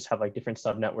you just have like different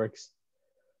subnetworks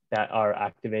that are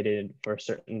activated for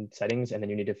certain settings. And then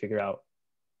you need to figure out,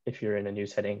 if you're in a new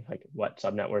setting, like what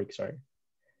subnetworks are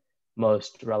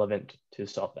most relevant to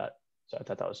solve that. So I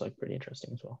thought that was like pretty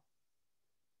interesting as well.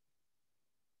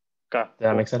 Okay. Does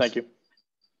that make sense? Thank you.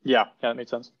 Yeah, that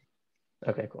makes sense.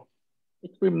 Okay, cool.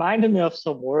 It reminded me of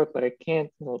some work, but I can't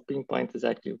pinpoint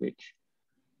exactly which.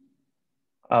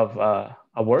 Of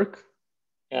a work?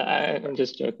 Yeah, I'm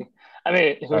just joking. I mean,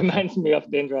 it reminds me of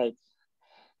dendrites.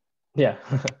 Yeah.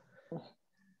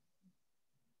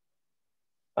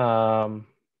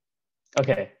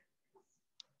 Okay.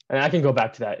 And I can go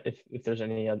back to that if there's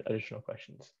any additional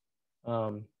questions.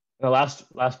 The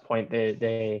last point,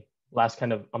 they last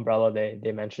kind of umbrella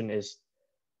they mentioned is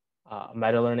a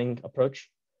meta learning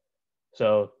approach.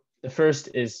 So the first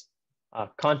is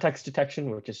context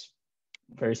detection, which is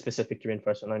very specific to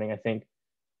reinforcement learning, I think.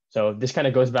 So this kind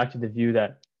of goes back to the view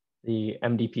that the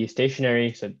MDP is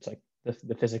stationary, so it's like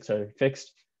the physics are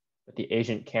fixed, but the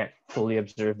agent can't fully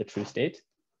observe the true state.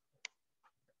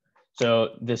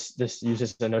 So this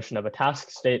uses the notion of a task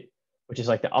state, which is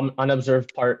like the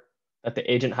unobserved part that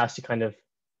the agent has to kind of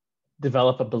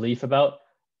develop a belief about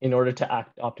in order to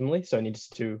act optimally. So it needs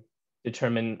to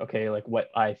determine, okay, like what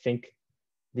I think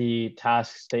the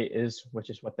task state is, which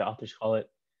is what the authors call it,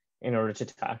 in order to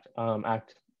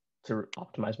act to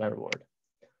optimize my reward.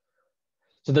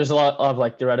 So there's a lot of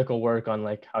like theoretical work on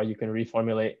like how you can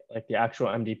reformulate like the actual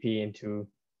MDP into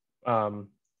an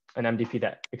MDP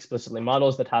that explicitly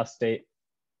models the task state,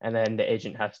 and then the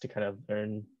agent has to kind of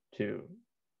learn to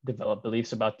develop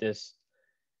beliefs about this.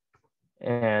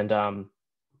 And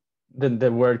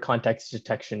the word context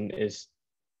detection is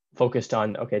focused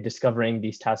on, okay, discovering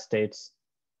these task states,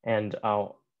 and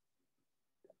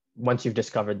once you've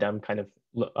discovered them, kind of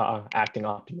acting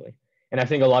optimally. And I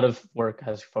think a lot of work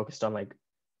has focused on like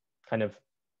kind of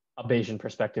a Bayesian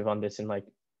perspective on this, and like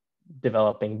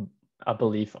developing a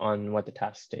belief on what the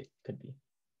task state could be.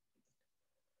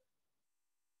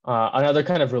 Another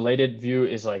kind of related view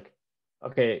is like,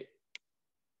 okay,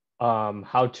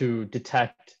 how to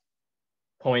detect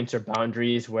points or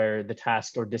boundaries where the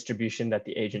task or distribution that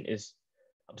the agent is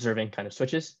observing kind of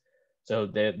switches. So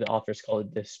the authors call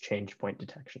it this change point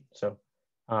detection. So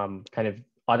kind of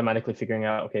automatically figuring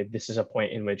out, okay, this is a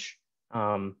point in which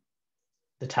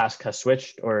the task has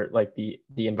switched, or like the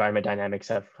environment dynamics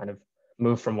have kind of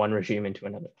moved from one regime into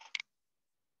another.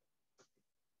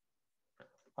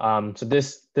 So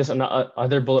this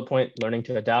other bullet point, learning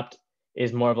to adapt,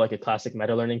 is more of like a classic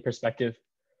meta learning perspective,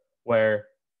 where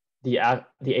the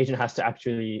agent has to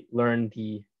actually learn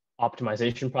the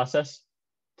optimization process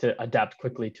to adapt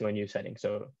quickly to a new setting.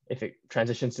 So if it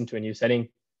transitions into a new setting,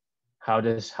 how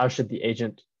should the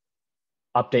agent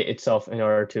update itself in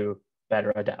order to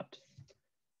better adapt?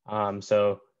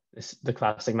 So the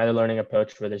classic meta learning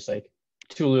approach, where there's like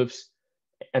two loops,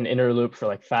 an inner loop for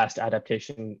like fast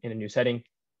adaptation in a new setting,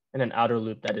 and an outer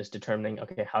loop that is determining,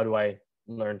 okay, how do I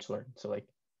learn to learn? So like,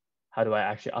 how do I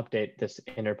actually update this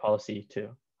inner policy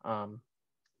to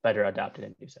better adapt in a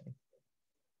new setting?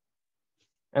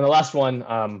 And the last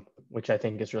one, which I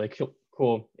think is really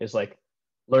cool, is like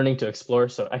learning to explore.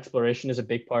 So exploration is a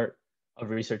big part of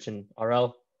research in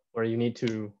RL, where you need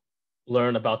to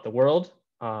learn about the world,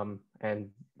 and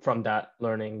from that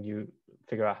learning, you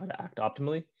figure out how to act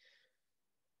optimally.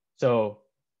 So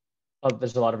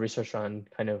there's a lot of research on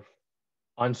kind of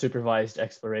unsupervised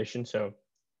exploration. So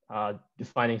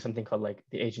defining something called like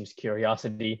the agent's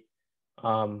curiosity,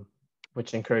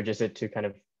 which encourages it to kind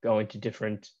of go into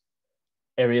different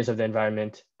areas of the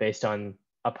environment based on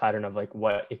a pattern of like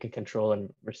what it can control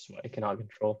and versus what it cannot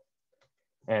control.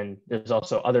 And there's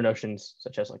also other notions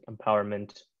such as like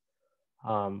empowerment,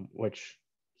 which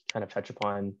kind of touch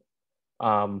upon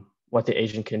what the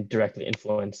agent can directly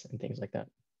influence and things like that.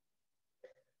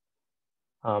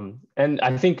 And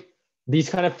I think these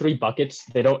kind of three buckets,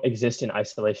 they don't exist in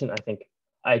isolation. I think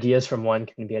ideas from one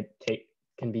can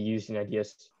be used in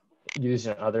ideas used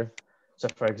in other. So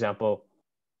for example,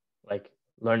 like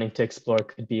learning to explore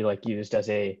could be like used as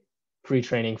a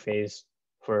pre-training phase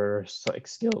for like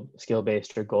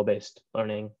skill-based or goal-based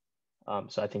learning.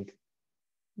 So I think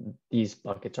these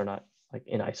buckets are not like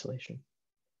in isolation.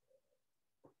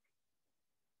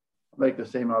 I'll make the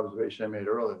same observation I made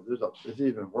earlier. It's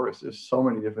even worse. There's so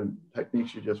many different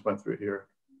techniques you just went through here.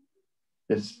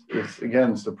 It's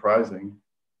again surprising,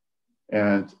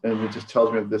 and it just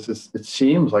tells me that it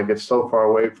seems like it's so far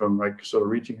away from like sort of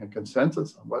reaching a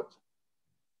consensus on what.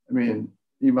 I mean,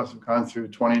 you must have gone through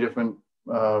 20 different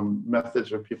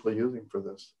methods or people using for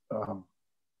this,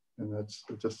 and it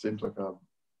just seems like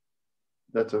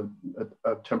that's a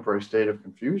temporary state of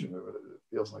confusion.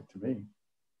 It feels like to me.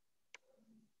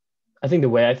 I think the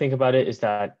way I think about it is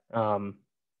that kind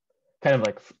of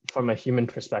like from a human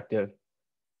perspective,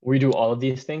 we do all of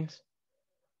these things.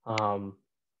 And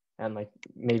like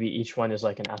maybe each one is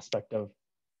like an aspect of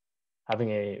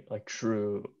having a like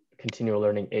true continual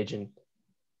learning agent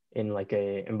in like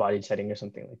a embodied setting or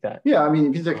something like that. Yeah, I mean,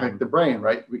 if you think like the brain,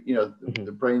 right?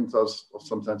 The brain does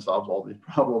sometimes solves all these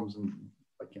problems, and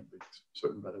I can't be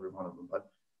certain about every one of them,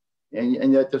 but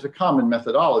and yet there's a common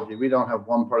methodology. We don't have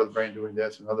one part of the brain doing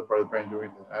this, another part of the brain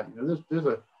doing that. You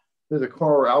know, there's a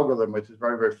core algorithm which is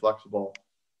very, very flexible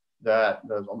that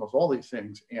does almost all these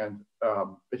things. And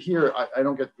but here I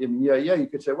don't get in. Yeah, you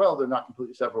could say, well, they're not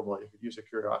completely separable. You could use a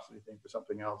curiosity thing for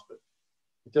something else, but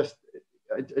it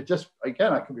just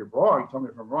again, I could be wrong. Tell me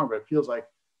if I'm wrong, but it feels like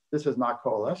this has not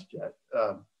coalesced yet.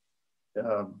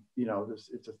 You know,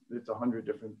 it's 100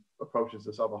 different approaches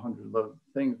to solve 100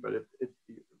 things, but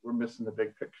we're missing the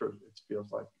big picture. It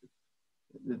feels like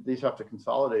these have to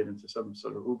consolidate into some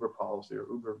sort of Uber policy or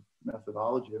Uber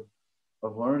methodology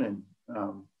of learning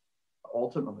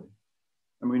ultimately.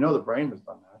 And we know the brain has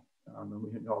done that, and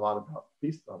we know a lot about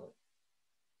pieces of it.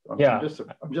 So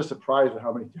I'm just surprised at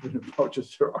how many different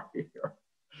approaches there are here.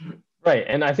 Right,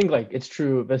 and I think like it's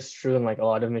true. That's true in like a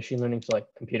lot of machine learning. So like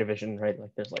computer vision, right?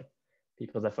 Like there's like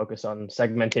people that focus on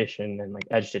segmentation and like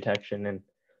edge detection and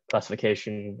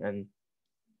classification and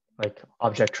like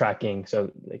object tracking.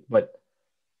 So like,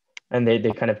 and they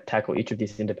kind of tackle each of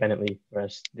these independently,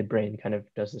 whereas the brain kind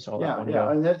of does this all at one go.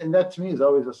 And that to me is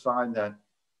always a sign that,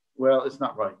 well, it's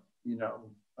not right. You know,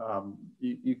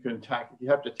 you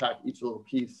have to attack each little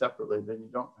piece separately, then you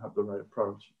don't have the right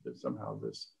approach. That somehow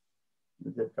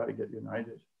they've got to get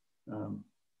united. And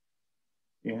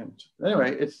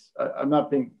anyway, I'm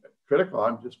not being critical.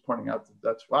 I'm just pointing out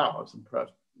that's wow. I was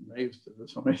impressed, amazed that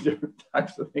there's so many different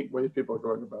types of ways people are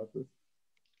going about this.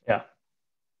 Yeah.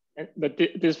 But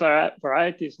this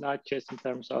variety is not just in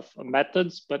terms of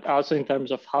methods, but also in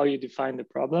terms of how you define the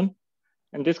problem.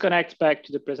 And this connects back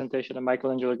to the presentation that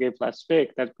Michelangelo gave last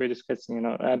week that we're discussing. You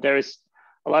know, there is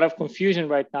a lot of confusion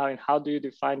right now in how do you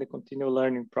define the continual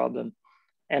learning problem.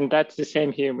 And that's the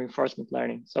same here in reinforcement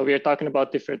learning. So we are talking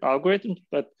about different algorithms,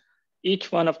 but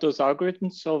each one of those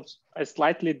algorithms solves a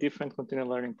slightly different continual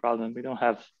learning problem. We don't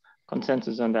have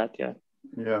consensus on that yet.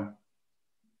 Yeah,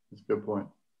 that's a good point.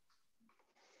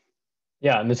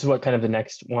 Yeah, and this is what kind of the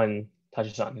next one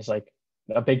touches on. Is like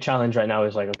a big challenge right now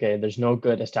is like, okay, there's no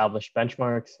good established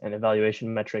benchmarks and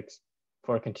evaluation metrics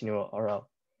for continual RL.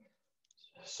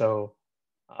 So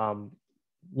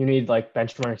you need like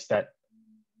benchmarks that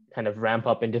kind of ramp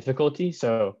up in difficulty.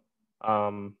 So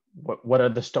what are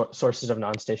the sources of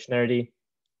non-stationarity?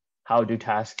 How do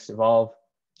tasks evolve?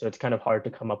 So it's kind of hard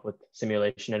to come up with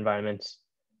simulation environments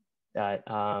that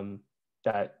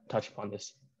touch upon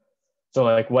this. So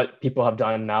like what people have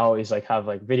done now is like have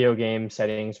like video game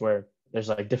settings where there's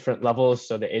like different levels.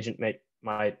 So the agent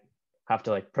might have to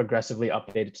like progressively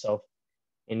update itself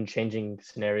in changing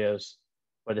scenarios,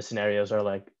 where the scenarios are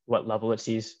like what level it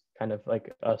sees, kind of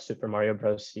like a Super Mario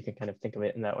Bros. You can kind of think of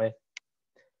it in that way.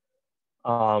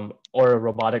 Or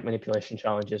robotic manipulation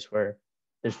challenges where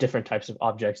there's different types of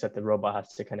objects that the robot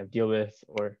has to kind of deal with,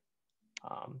 or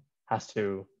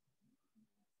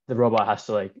the robot has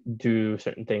to like do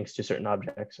certain things to certain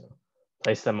objects, so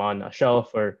place them on a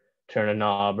shelf or turn a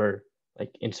knob or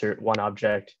like insert one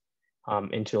object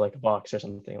into like a box or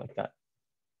something like that.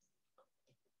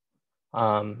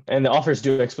 And the authors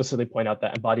do explicitly point out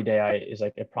that embodied AI is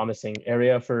like a promising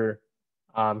area for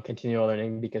continual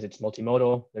learning because it's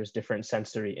multimodal. There's different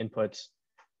sensory inputs.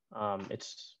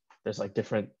 There's like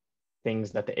different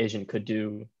things that the agent could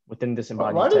do within this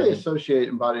embodied. Why do they associate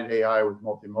embodied AI with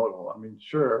multimodal? I mean,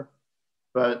 sure,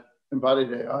 but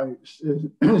embodied AI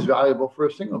is valuable for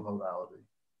a single modality.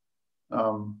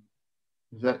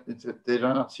 They do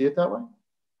not see it that way?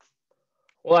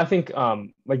 Well, I think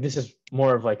like this is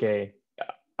more of like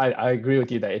I agree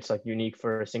with you that it's like unique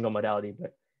for a single modality,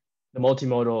 but the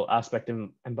multimodal aspect of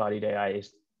embodied AI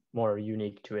is more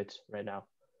unique to it right now.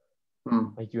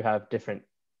 Like you have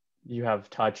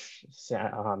touch,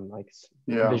 like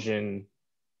vision,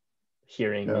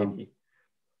 hearing, maybe.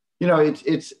 You know,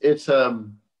 it's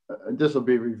this will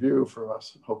be review for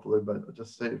us, hopefully, but I'll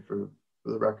just say it for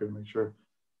the record, make sure.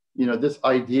 You know, this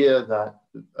idea that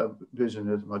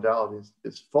vision is a modality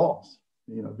is false.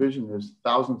 You know, vision is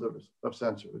thousands of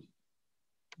sensors.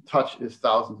 Touch is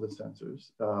thousands of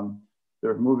sensors.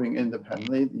 They're moving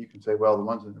independently. You can say, well, the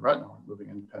ones in the retina aren't moving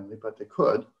independently, but they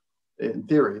could, in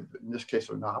theory. In this case,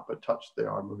 they're not, but touch, they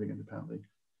are moving independently.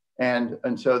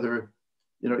 And so they're,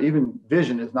 you know, even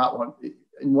vision is not one.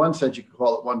 In one sense, you could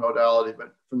call it one modality,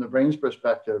 but from the brain's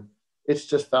perspective, it's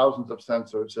just thousands of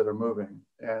sensors that are moving,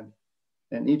 and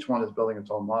each one is building its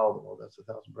own model. Well, that's the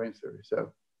thousand brains theory.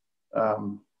 So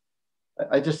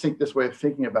I just think this way of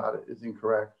thinking about it is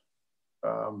incorrect.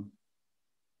 And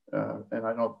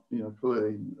I don't, you know,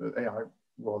 clearly the AI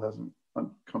world hasn't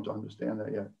come to understand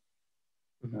that yet.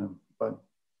 But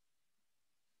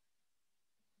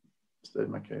state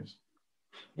my case.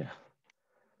 Yeah.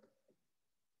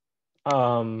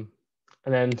 And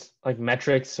then like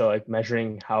metrics, so like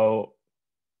measuring how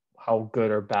good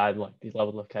or bad like the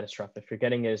level of catastrophic you're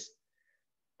getting is.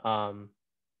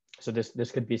 So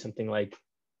this could be something like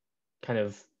kind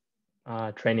of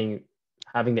training,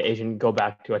 having the agent go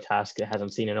back to a task it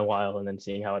hasn't seen in a while and then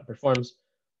seeing how it performs,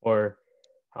 or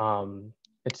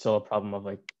it's still a problem of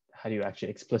like, how do you actually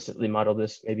explicitly model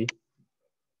this maybe?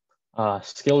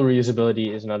 Skill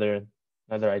reusability is another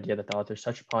idea that the authors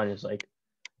touch upon, is like,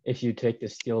 if you take the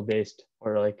skill-based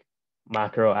or like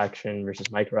macro action versus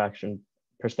micro action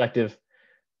perspective,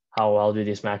 how well do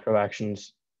these macro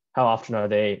actions, how often are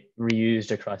they reused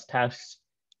across tasks,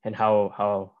 and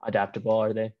how adaptable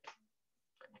are they?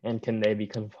 And can they be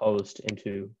composed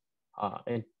into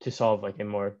and to solve like a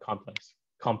more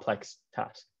complex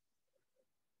task?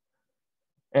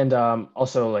 And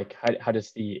also like how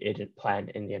does the agent plan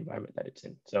in the environment that it's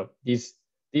in? So these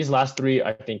last three,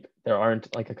 I think there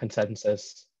aren't like a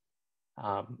consensus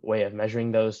way of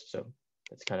measuring those. So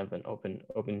it's kind of an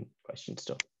open question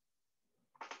still.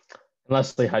 And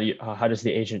lastly, how does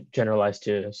the agent generalize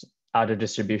to out of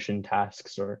distribution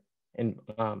tasks or in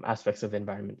aspects of the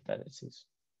environment that it sees?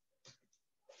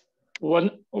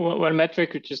 One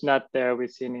metric which is not there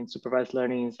we've seen in supervised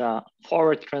learning is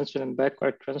forward transfer and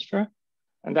backward transfer.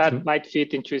 And that might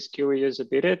fit into skill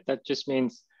reusability. That just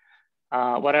means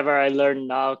whatever I learn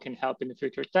now can help in a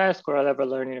future task, or whatever I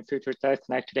learn in a future task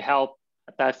can actually help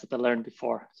a task that I learned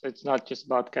before. So it's not just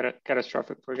about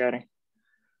catastrophic forgetting.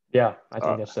 Yeah, I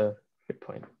think that's a good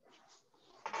point.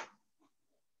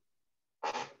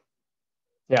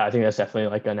 Yeah, I think that's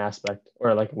definitely like an aspect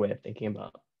or like a way of thinking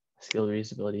about skill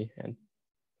reusability and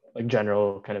like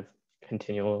general kind of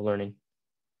continual learning.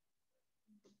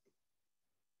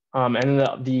 And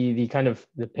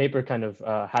the paper kind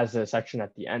of has a section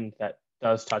at the end that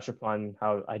does touch upon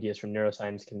how ideas from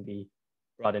neuroscience can be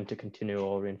brought into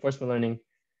continual reinforcement learning.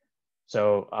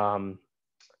 So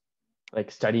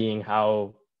like studying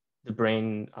how the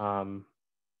brain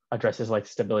addresses like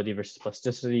stability versus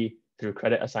plasticity through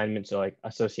credit assignment. So like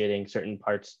associating certain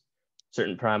parts,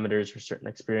 certain parameters for certain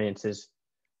experiences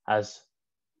as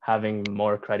having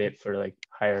more credit for like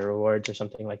higher rewards or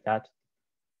something like that.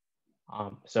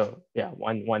 So yeah,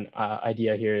 one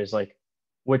idea here is like,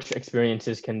 which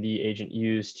experiences can the agent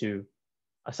use to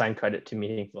assign credit to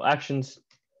meaningful actions?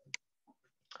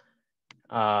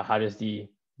 How does the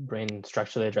brain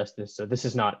structurally address this? So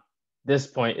this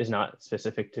point is not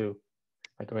specific to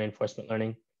like reinforcement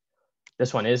learning.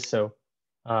 This one is. So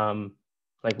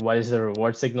like, what is the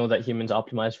reward signal that humans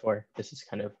optimize for? This is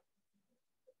kind of,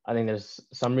 I think there's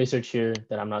some research here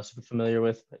that I'm not super familiar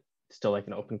with, but still like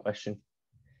an open question.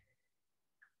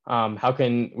 How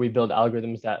can we build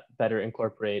algorithms that better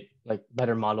incorporate, like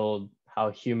better model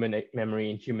how human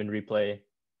memory and human replay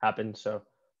happen? So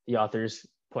the authors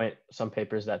point some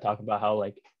papers that talk about how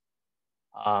like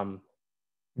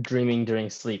dreaming during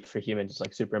sleep for humans is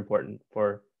like super important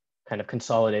for kind of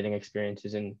consolidating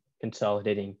experiences and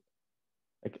consolidating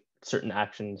like certain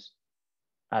actions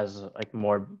as like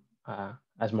more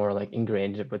as more like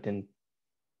ingrained within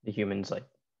the human's like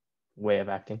way of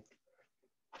acting.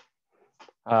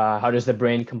 How does the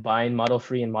brain combine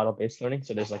model-free and model-based learning?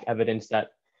 So there's like evidence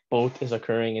that both is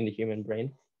occurring in the human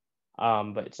brain,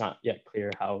 but it's not yet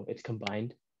clear how it's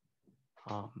combined.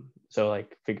 So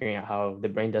like figuring out how the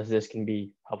brain does this can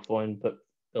be helpful in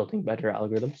building better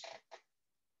algorithms.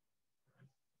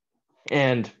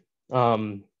 And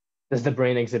does the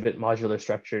brain exhibit modular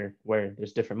structure where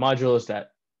there's different modules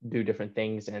that do different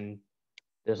things, and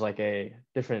there's like a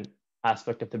different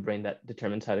aspect of the brain that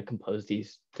determines how to compose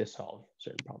these to solve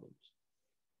certain problems.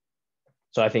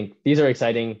 So I think these are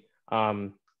exciting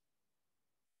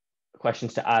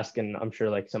questions to ask, and I'm sure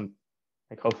like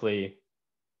hopefully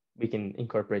we can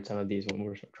incorporate some of these when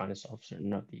we're trying to solve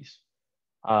certain of these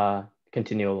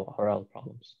continual RL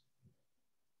problems.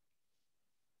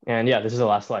 And yeah, this is the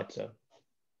last slide. So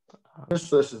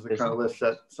this list is the kind of list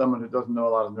that someone who doesn't know a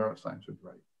lot of neuroscience would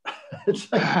write.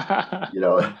 It's like, you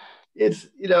know, it's,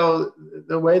 you know,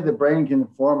 the way the brain can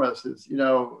inform us is, you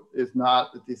know, is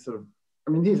not that these sort of,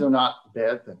 I mean, these are not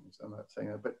bad things. I'm not saying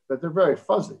that, but they're very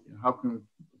fuzzy. You know, how can we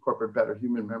incorporate better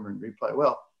human memory and replay?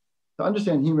 Well, to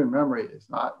understand human memory is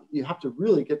not, you have to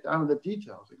really get down to the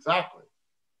details, exactly.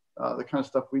 The kind of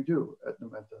stuff we do at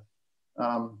Numenta.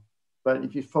 But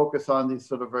if you focus on these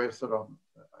sort of very sort of,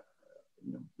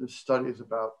 you know, there's studies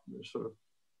about,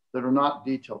 that are not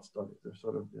detailed studies. They're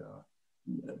sort of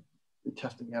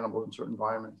testing animals in certain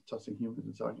environments, testing humans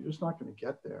and so on. You're just not going to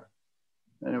get there.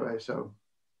 Anyway, so,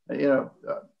 you know,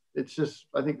 it's just,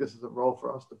 I think this is a role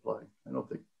for us to play. I don't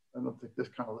think this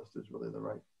kind of list is really the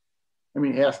right. I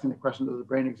mean, asking the question, does the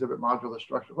brain exhibit modular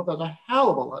structure? Well, there's a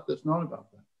hell of a lot that's known about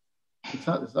that.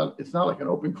 It's not like an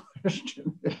open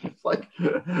question. It's like,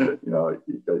 you know,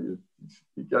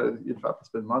 you'd have to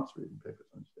spend months reading papers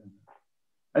to understand that.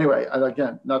 Anyway, and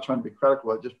again, not trying to be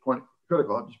critical, I'm just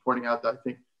pointing out that I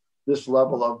think this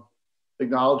level of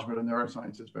acknowledgement of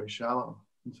neuroscience is very shallow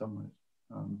in some ways.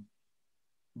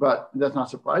 But that's not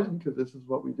surprising because this is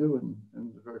what we do,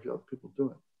 and very few other people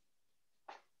do it.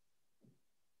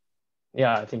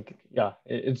 Yeah, I think, yeah,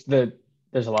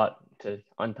 there's a lot to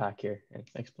unpack here and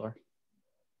explore.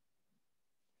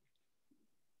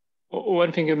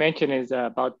 One thing you mentioned is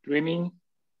about dreaming.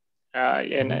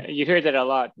 And you hear that a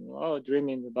lot. Oh,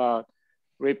 dreaming about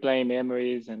replaying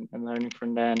memories and learning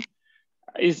from them.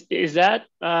 Is that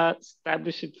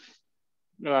established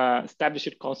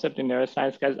concept in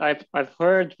neuroscience? Because I've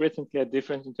heard recently a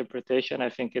different interpretation. I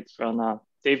think it's from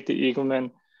David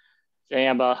Eagleman, saying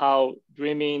about how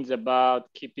dreaming is about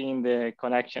keeping the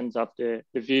connections of the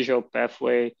visual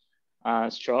pathway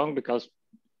strong, because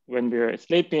when we're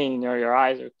sleeping, you know, your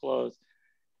eyes are closed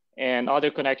and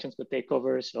other connections could take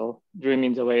over. So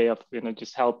dreaming is a way of, you know,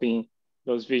 just helping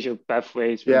those visual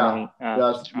pathways remain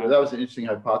strong. That was an interesting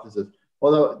hypothesis.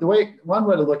 Although one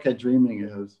way to look at dreaming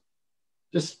is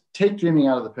just take dreaming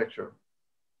out of the picture.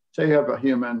 Say you have a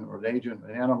human or an agent,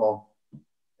 an animal,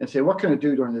 and say, what can it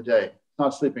do during the day? It's not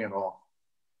sleeping at all.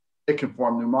 It can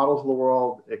form new models of the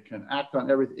world. It can act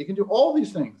on everything. It can do all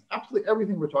these things, absolutely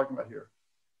everything we're talking about here.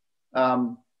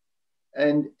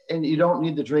 And you don't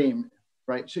need the dream,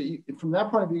 right? So from that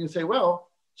point of view, you can say, well,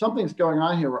 something's going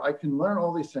on here where I can learn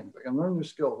all these things. I can learn new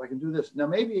skills. I can do this. Now,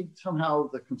 maybe somehow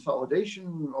the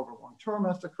consolidation over long term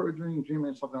has to occur during dreaming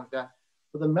and something like that.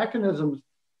 But the mechanisms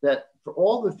that for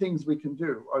all the things we can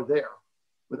do are there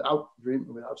without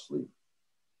dreaming, without sleep.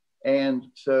 And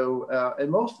so,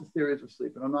 and most of the theories of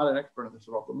sleep, and I'm not an expert in this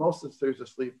at all, but most of the theories of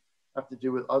sleep have to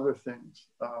do with other things.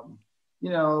 You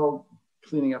know,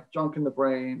 cleaning up junk in the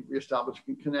brain,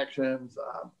 reestablishing connections,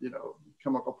 you know,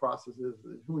 chemical processes,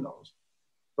 who knows.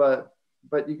 But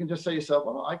you can just say to yourself,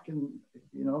 well, I can,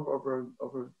 you know,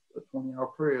 over a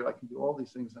 20-hour period, I can do all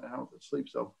these things and I don't get sleep.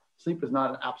 So sleep is not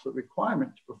an absolute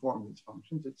requirement to perform these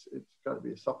functions. It's got to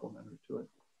be a supplementary to it.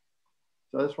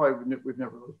 So that's why we've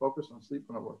never really focused on sleep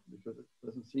in our work, because it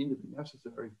doesn't seem to be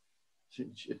necessary.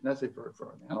 It's necessary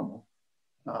for an animal,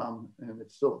 and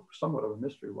it's still somewhat of a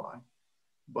mystery why,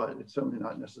 but it's certainly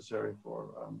not necessary for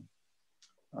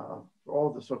all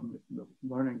the sort of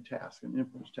learning tasks and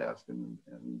inference tasks and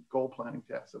goal planning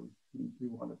tasks that we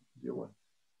want to deal with.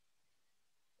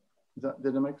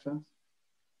 Did that make sense?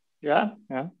 Yeah.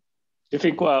 Do you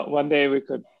think one day we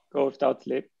could go without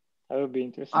sleep? That would be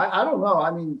interesting. I don't know.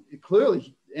 I mean,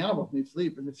 clearly animals need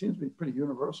sleep, and it seems to be pretty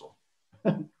universal.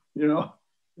 You know,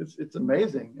 it's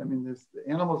amazing. I mean, there's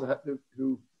animals that have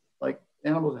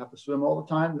to swim all the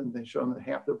time, then they show them that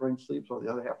half their brain sleeps while the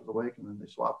other half is awake, and then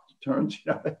they swap turns.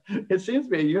 You know, it seems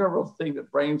to be a universal thing that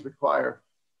brains require.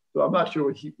 So I'm not sure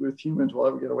with humans we'll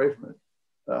ever get away from it.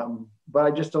 But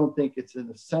I just don't think it's an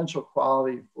essential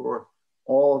quality for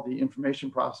all of the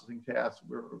information processing tasks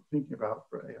we're thinking about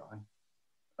for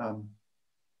AI.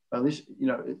 At least, you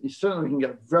know, it certainly can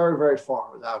get very, very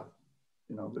far without it.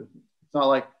 You know, it's not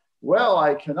like, well,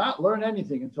 I cannot learn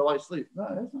anything until I sleep. No,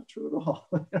 that's not true at all.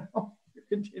 You know, you're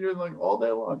continuing learning all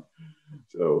day long.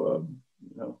 So,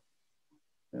 you know,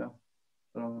 yeah,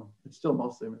 I don't know. It's still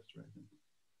mostly a mystery, I think.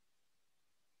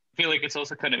 I feel like it's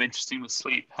also kind of interesting with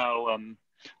sleep how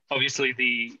obviously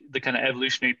the kind of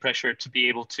evolutionary pressure to be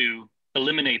able to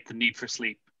eliminate the need for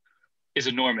sleep is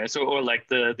enormous, or like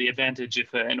the advantage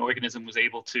if an organism was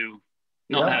able to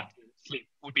not have to sleep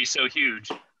would be so huge.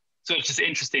 So it's just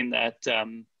interesting that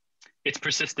it's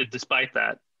persisted despite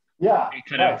that. Yeah,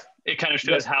 it kind of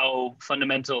shows how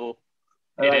fundamental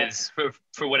it is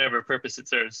for whatever purpose it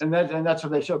serves. And that's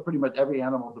what they show. Pretty much every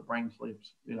animal, the brain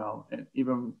sleeps. You know, and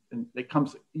even it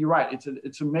comes. You're right.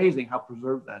 It's amazing how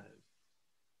preserved that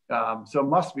is. So it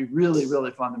must be really,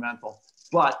 really fundamental.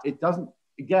 But it doesn't.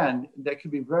 Again, that could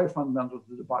be very fundamental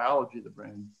to the biology of the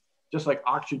brain, just like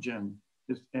oxygen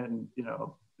and you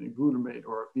know, glutamate,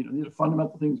 or you know, these are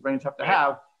fundamental things brains have to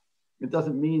have. It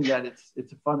doesn't mean that it's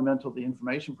a fundamental to the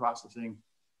information processing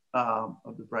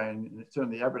of the brain, and it's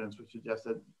certainly evidence which suggests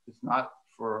that it's not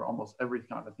for almost every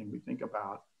kind of thing we think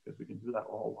about, because we can do that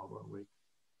all while we're awake.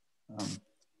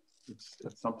 It's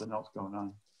something else going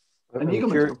on. And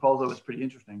Eagleman's proposal was pretty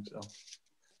interesting. So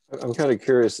I'm kind of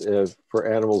curious if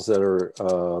for animals that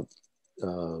are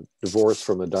divorced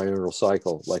from a diurnal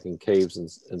cycle, like in caves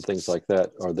and things like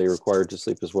that, are they required to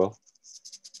sleep as well?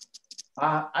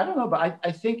 I don't know, but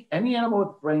I think any animal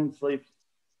with brain sleeps.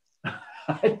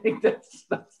 I think that's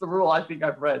the rule I think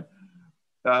I've read.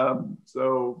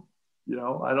 So, you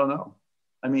know, I don't know.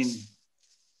 I mean,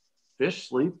 fish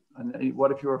sleep. And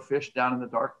what if you're a fish down in the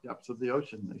dark depths of the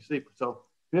ocean? They sleep. So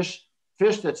fish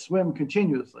that swim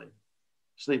continuously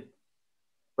sleep.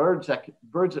 Birds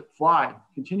that fly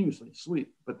continuously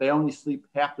sleep, but they only sleep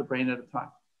half the brain at a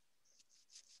time.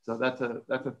 So that's a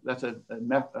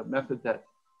method that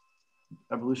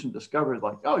evolution discovered,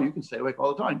 like, oh, you can stay awake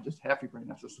all the time, just half your brain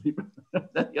has to sleep, then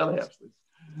the other half sleeps.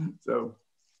 So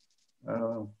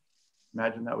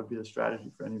imagine that would be the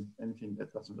strategy for anything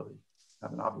that doesn't really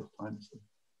have an obvious time to sleep.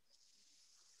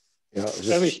 Yeah,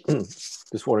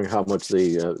 just wondering how much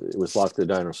it was locked the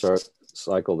diurnal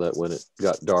cycle, that when it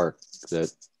got dark,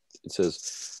 that it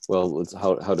says, well, it's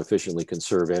how to efficiently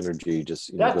conserve energy,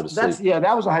 just go to sleep. Yeah,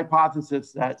 that was a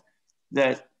hypothesis that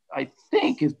I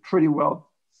think is pretty well,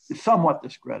 somewhat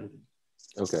discredited.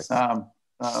 Okay.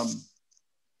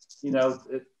 You know,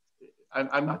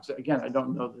 I'm not, again, I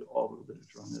don't know all the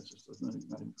literature on this, it's not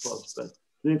even close, but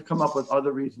they've come up with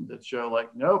other reasons that show,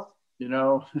 like, nope, you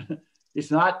know, it's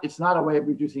not a way of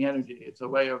reducing energy. It's a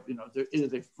way of, you know, it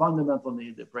is a fundamental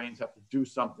need that brains have to do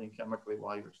something chemically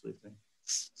while you're sleeping.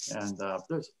 And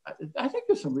I think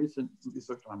there's some recent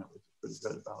research on it, which is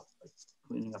pretty good about like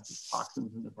cleaning up these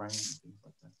toxins in the brain and things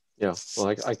like that. Yeah, well,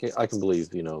 I can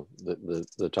believe, you know,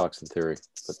 the toxin theory,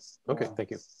 but okay,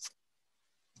 thank you.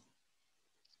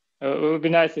 It would be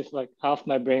nice if like half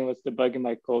my brain was debugging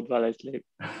my code while I sleep.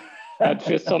 I'd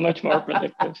feel so much more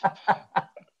productive.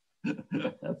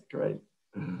 That's great.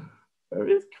 It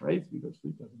is crazy to go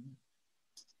sleep, doesn't it?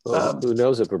 Well, who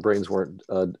knows, if our brains weren't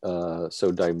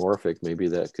so dimorphic, maybe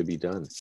that could be done.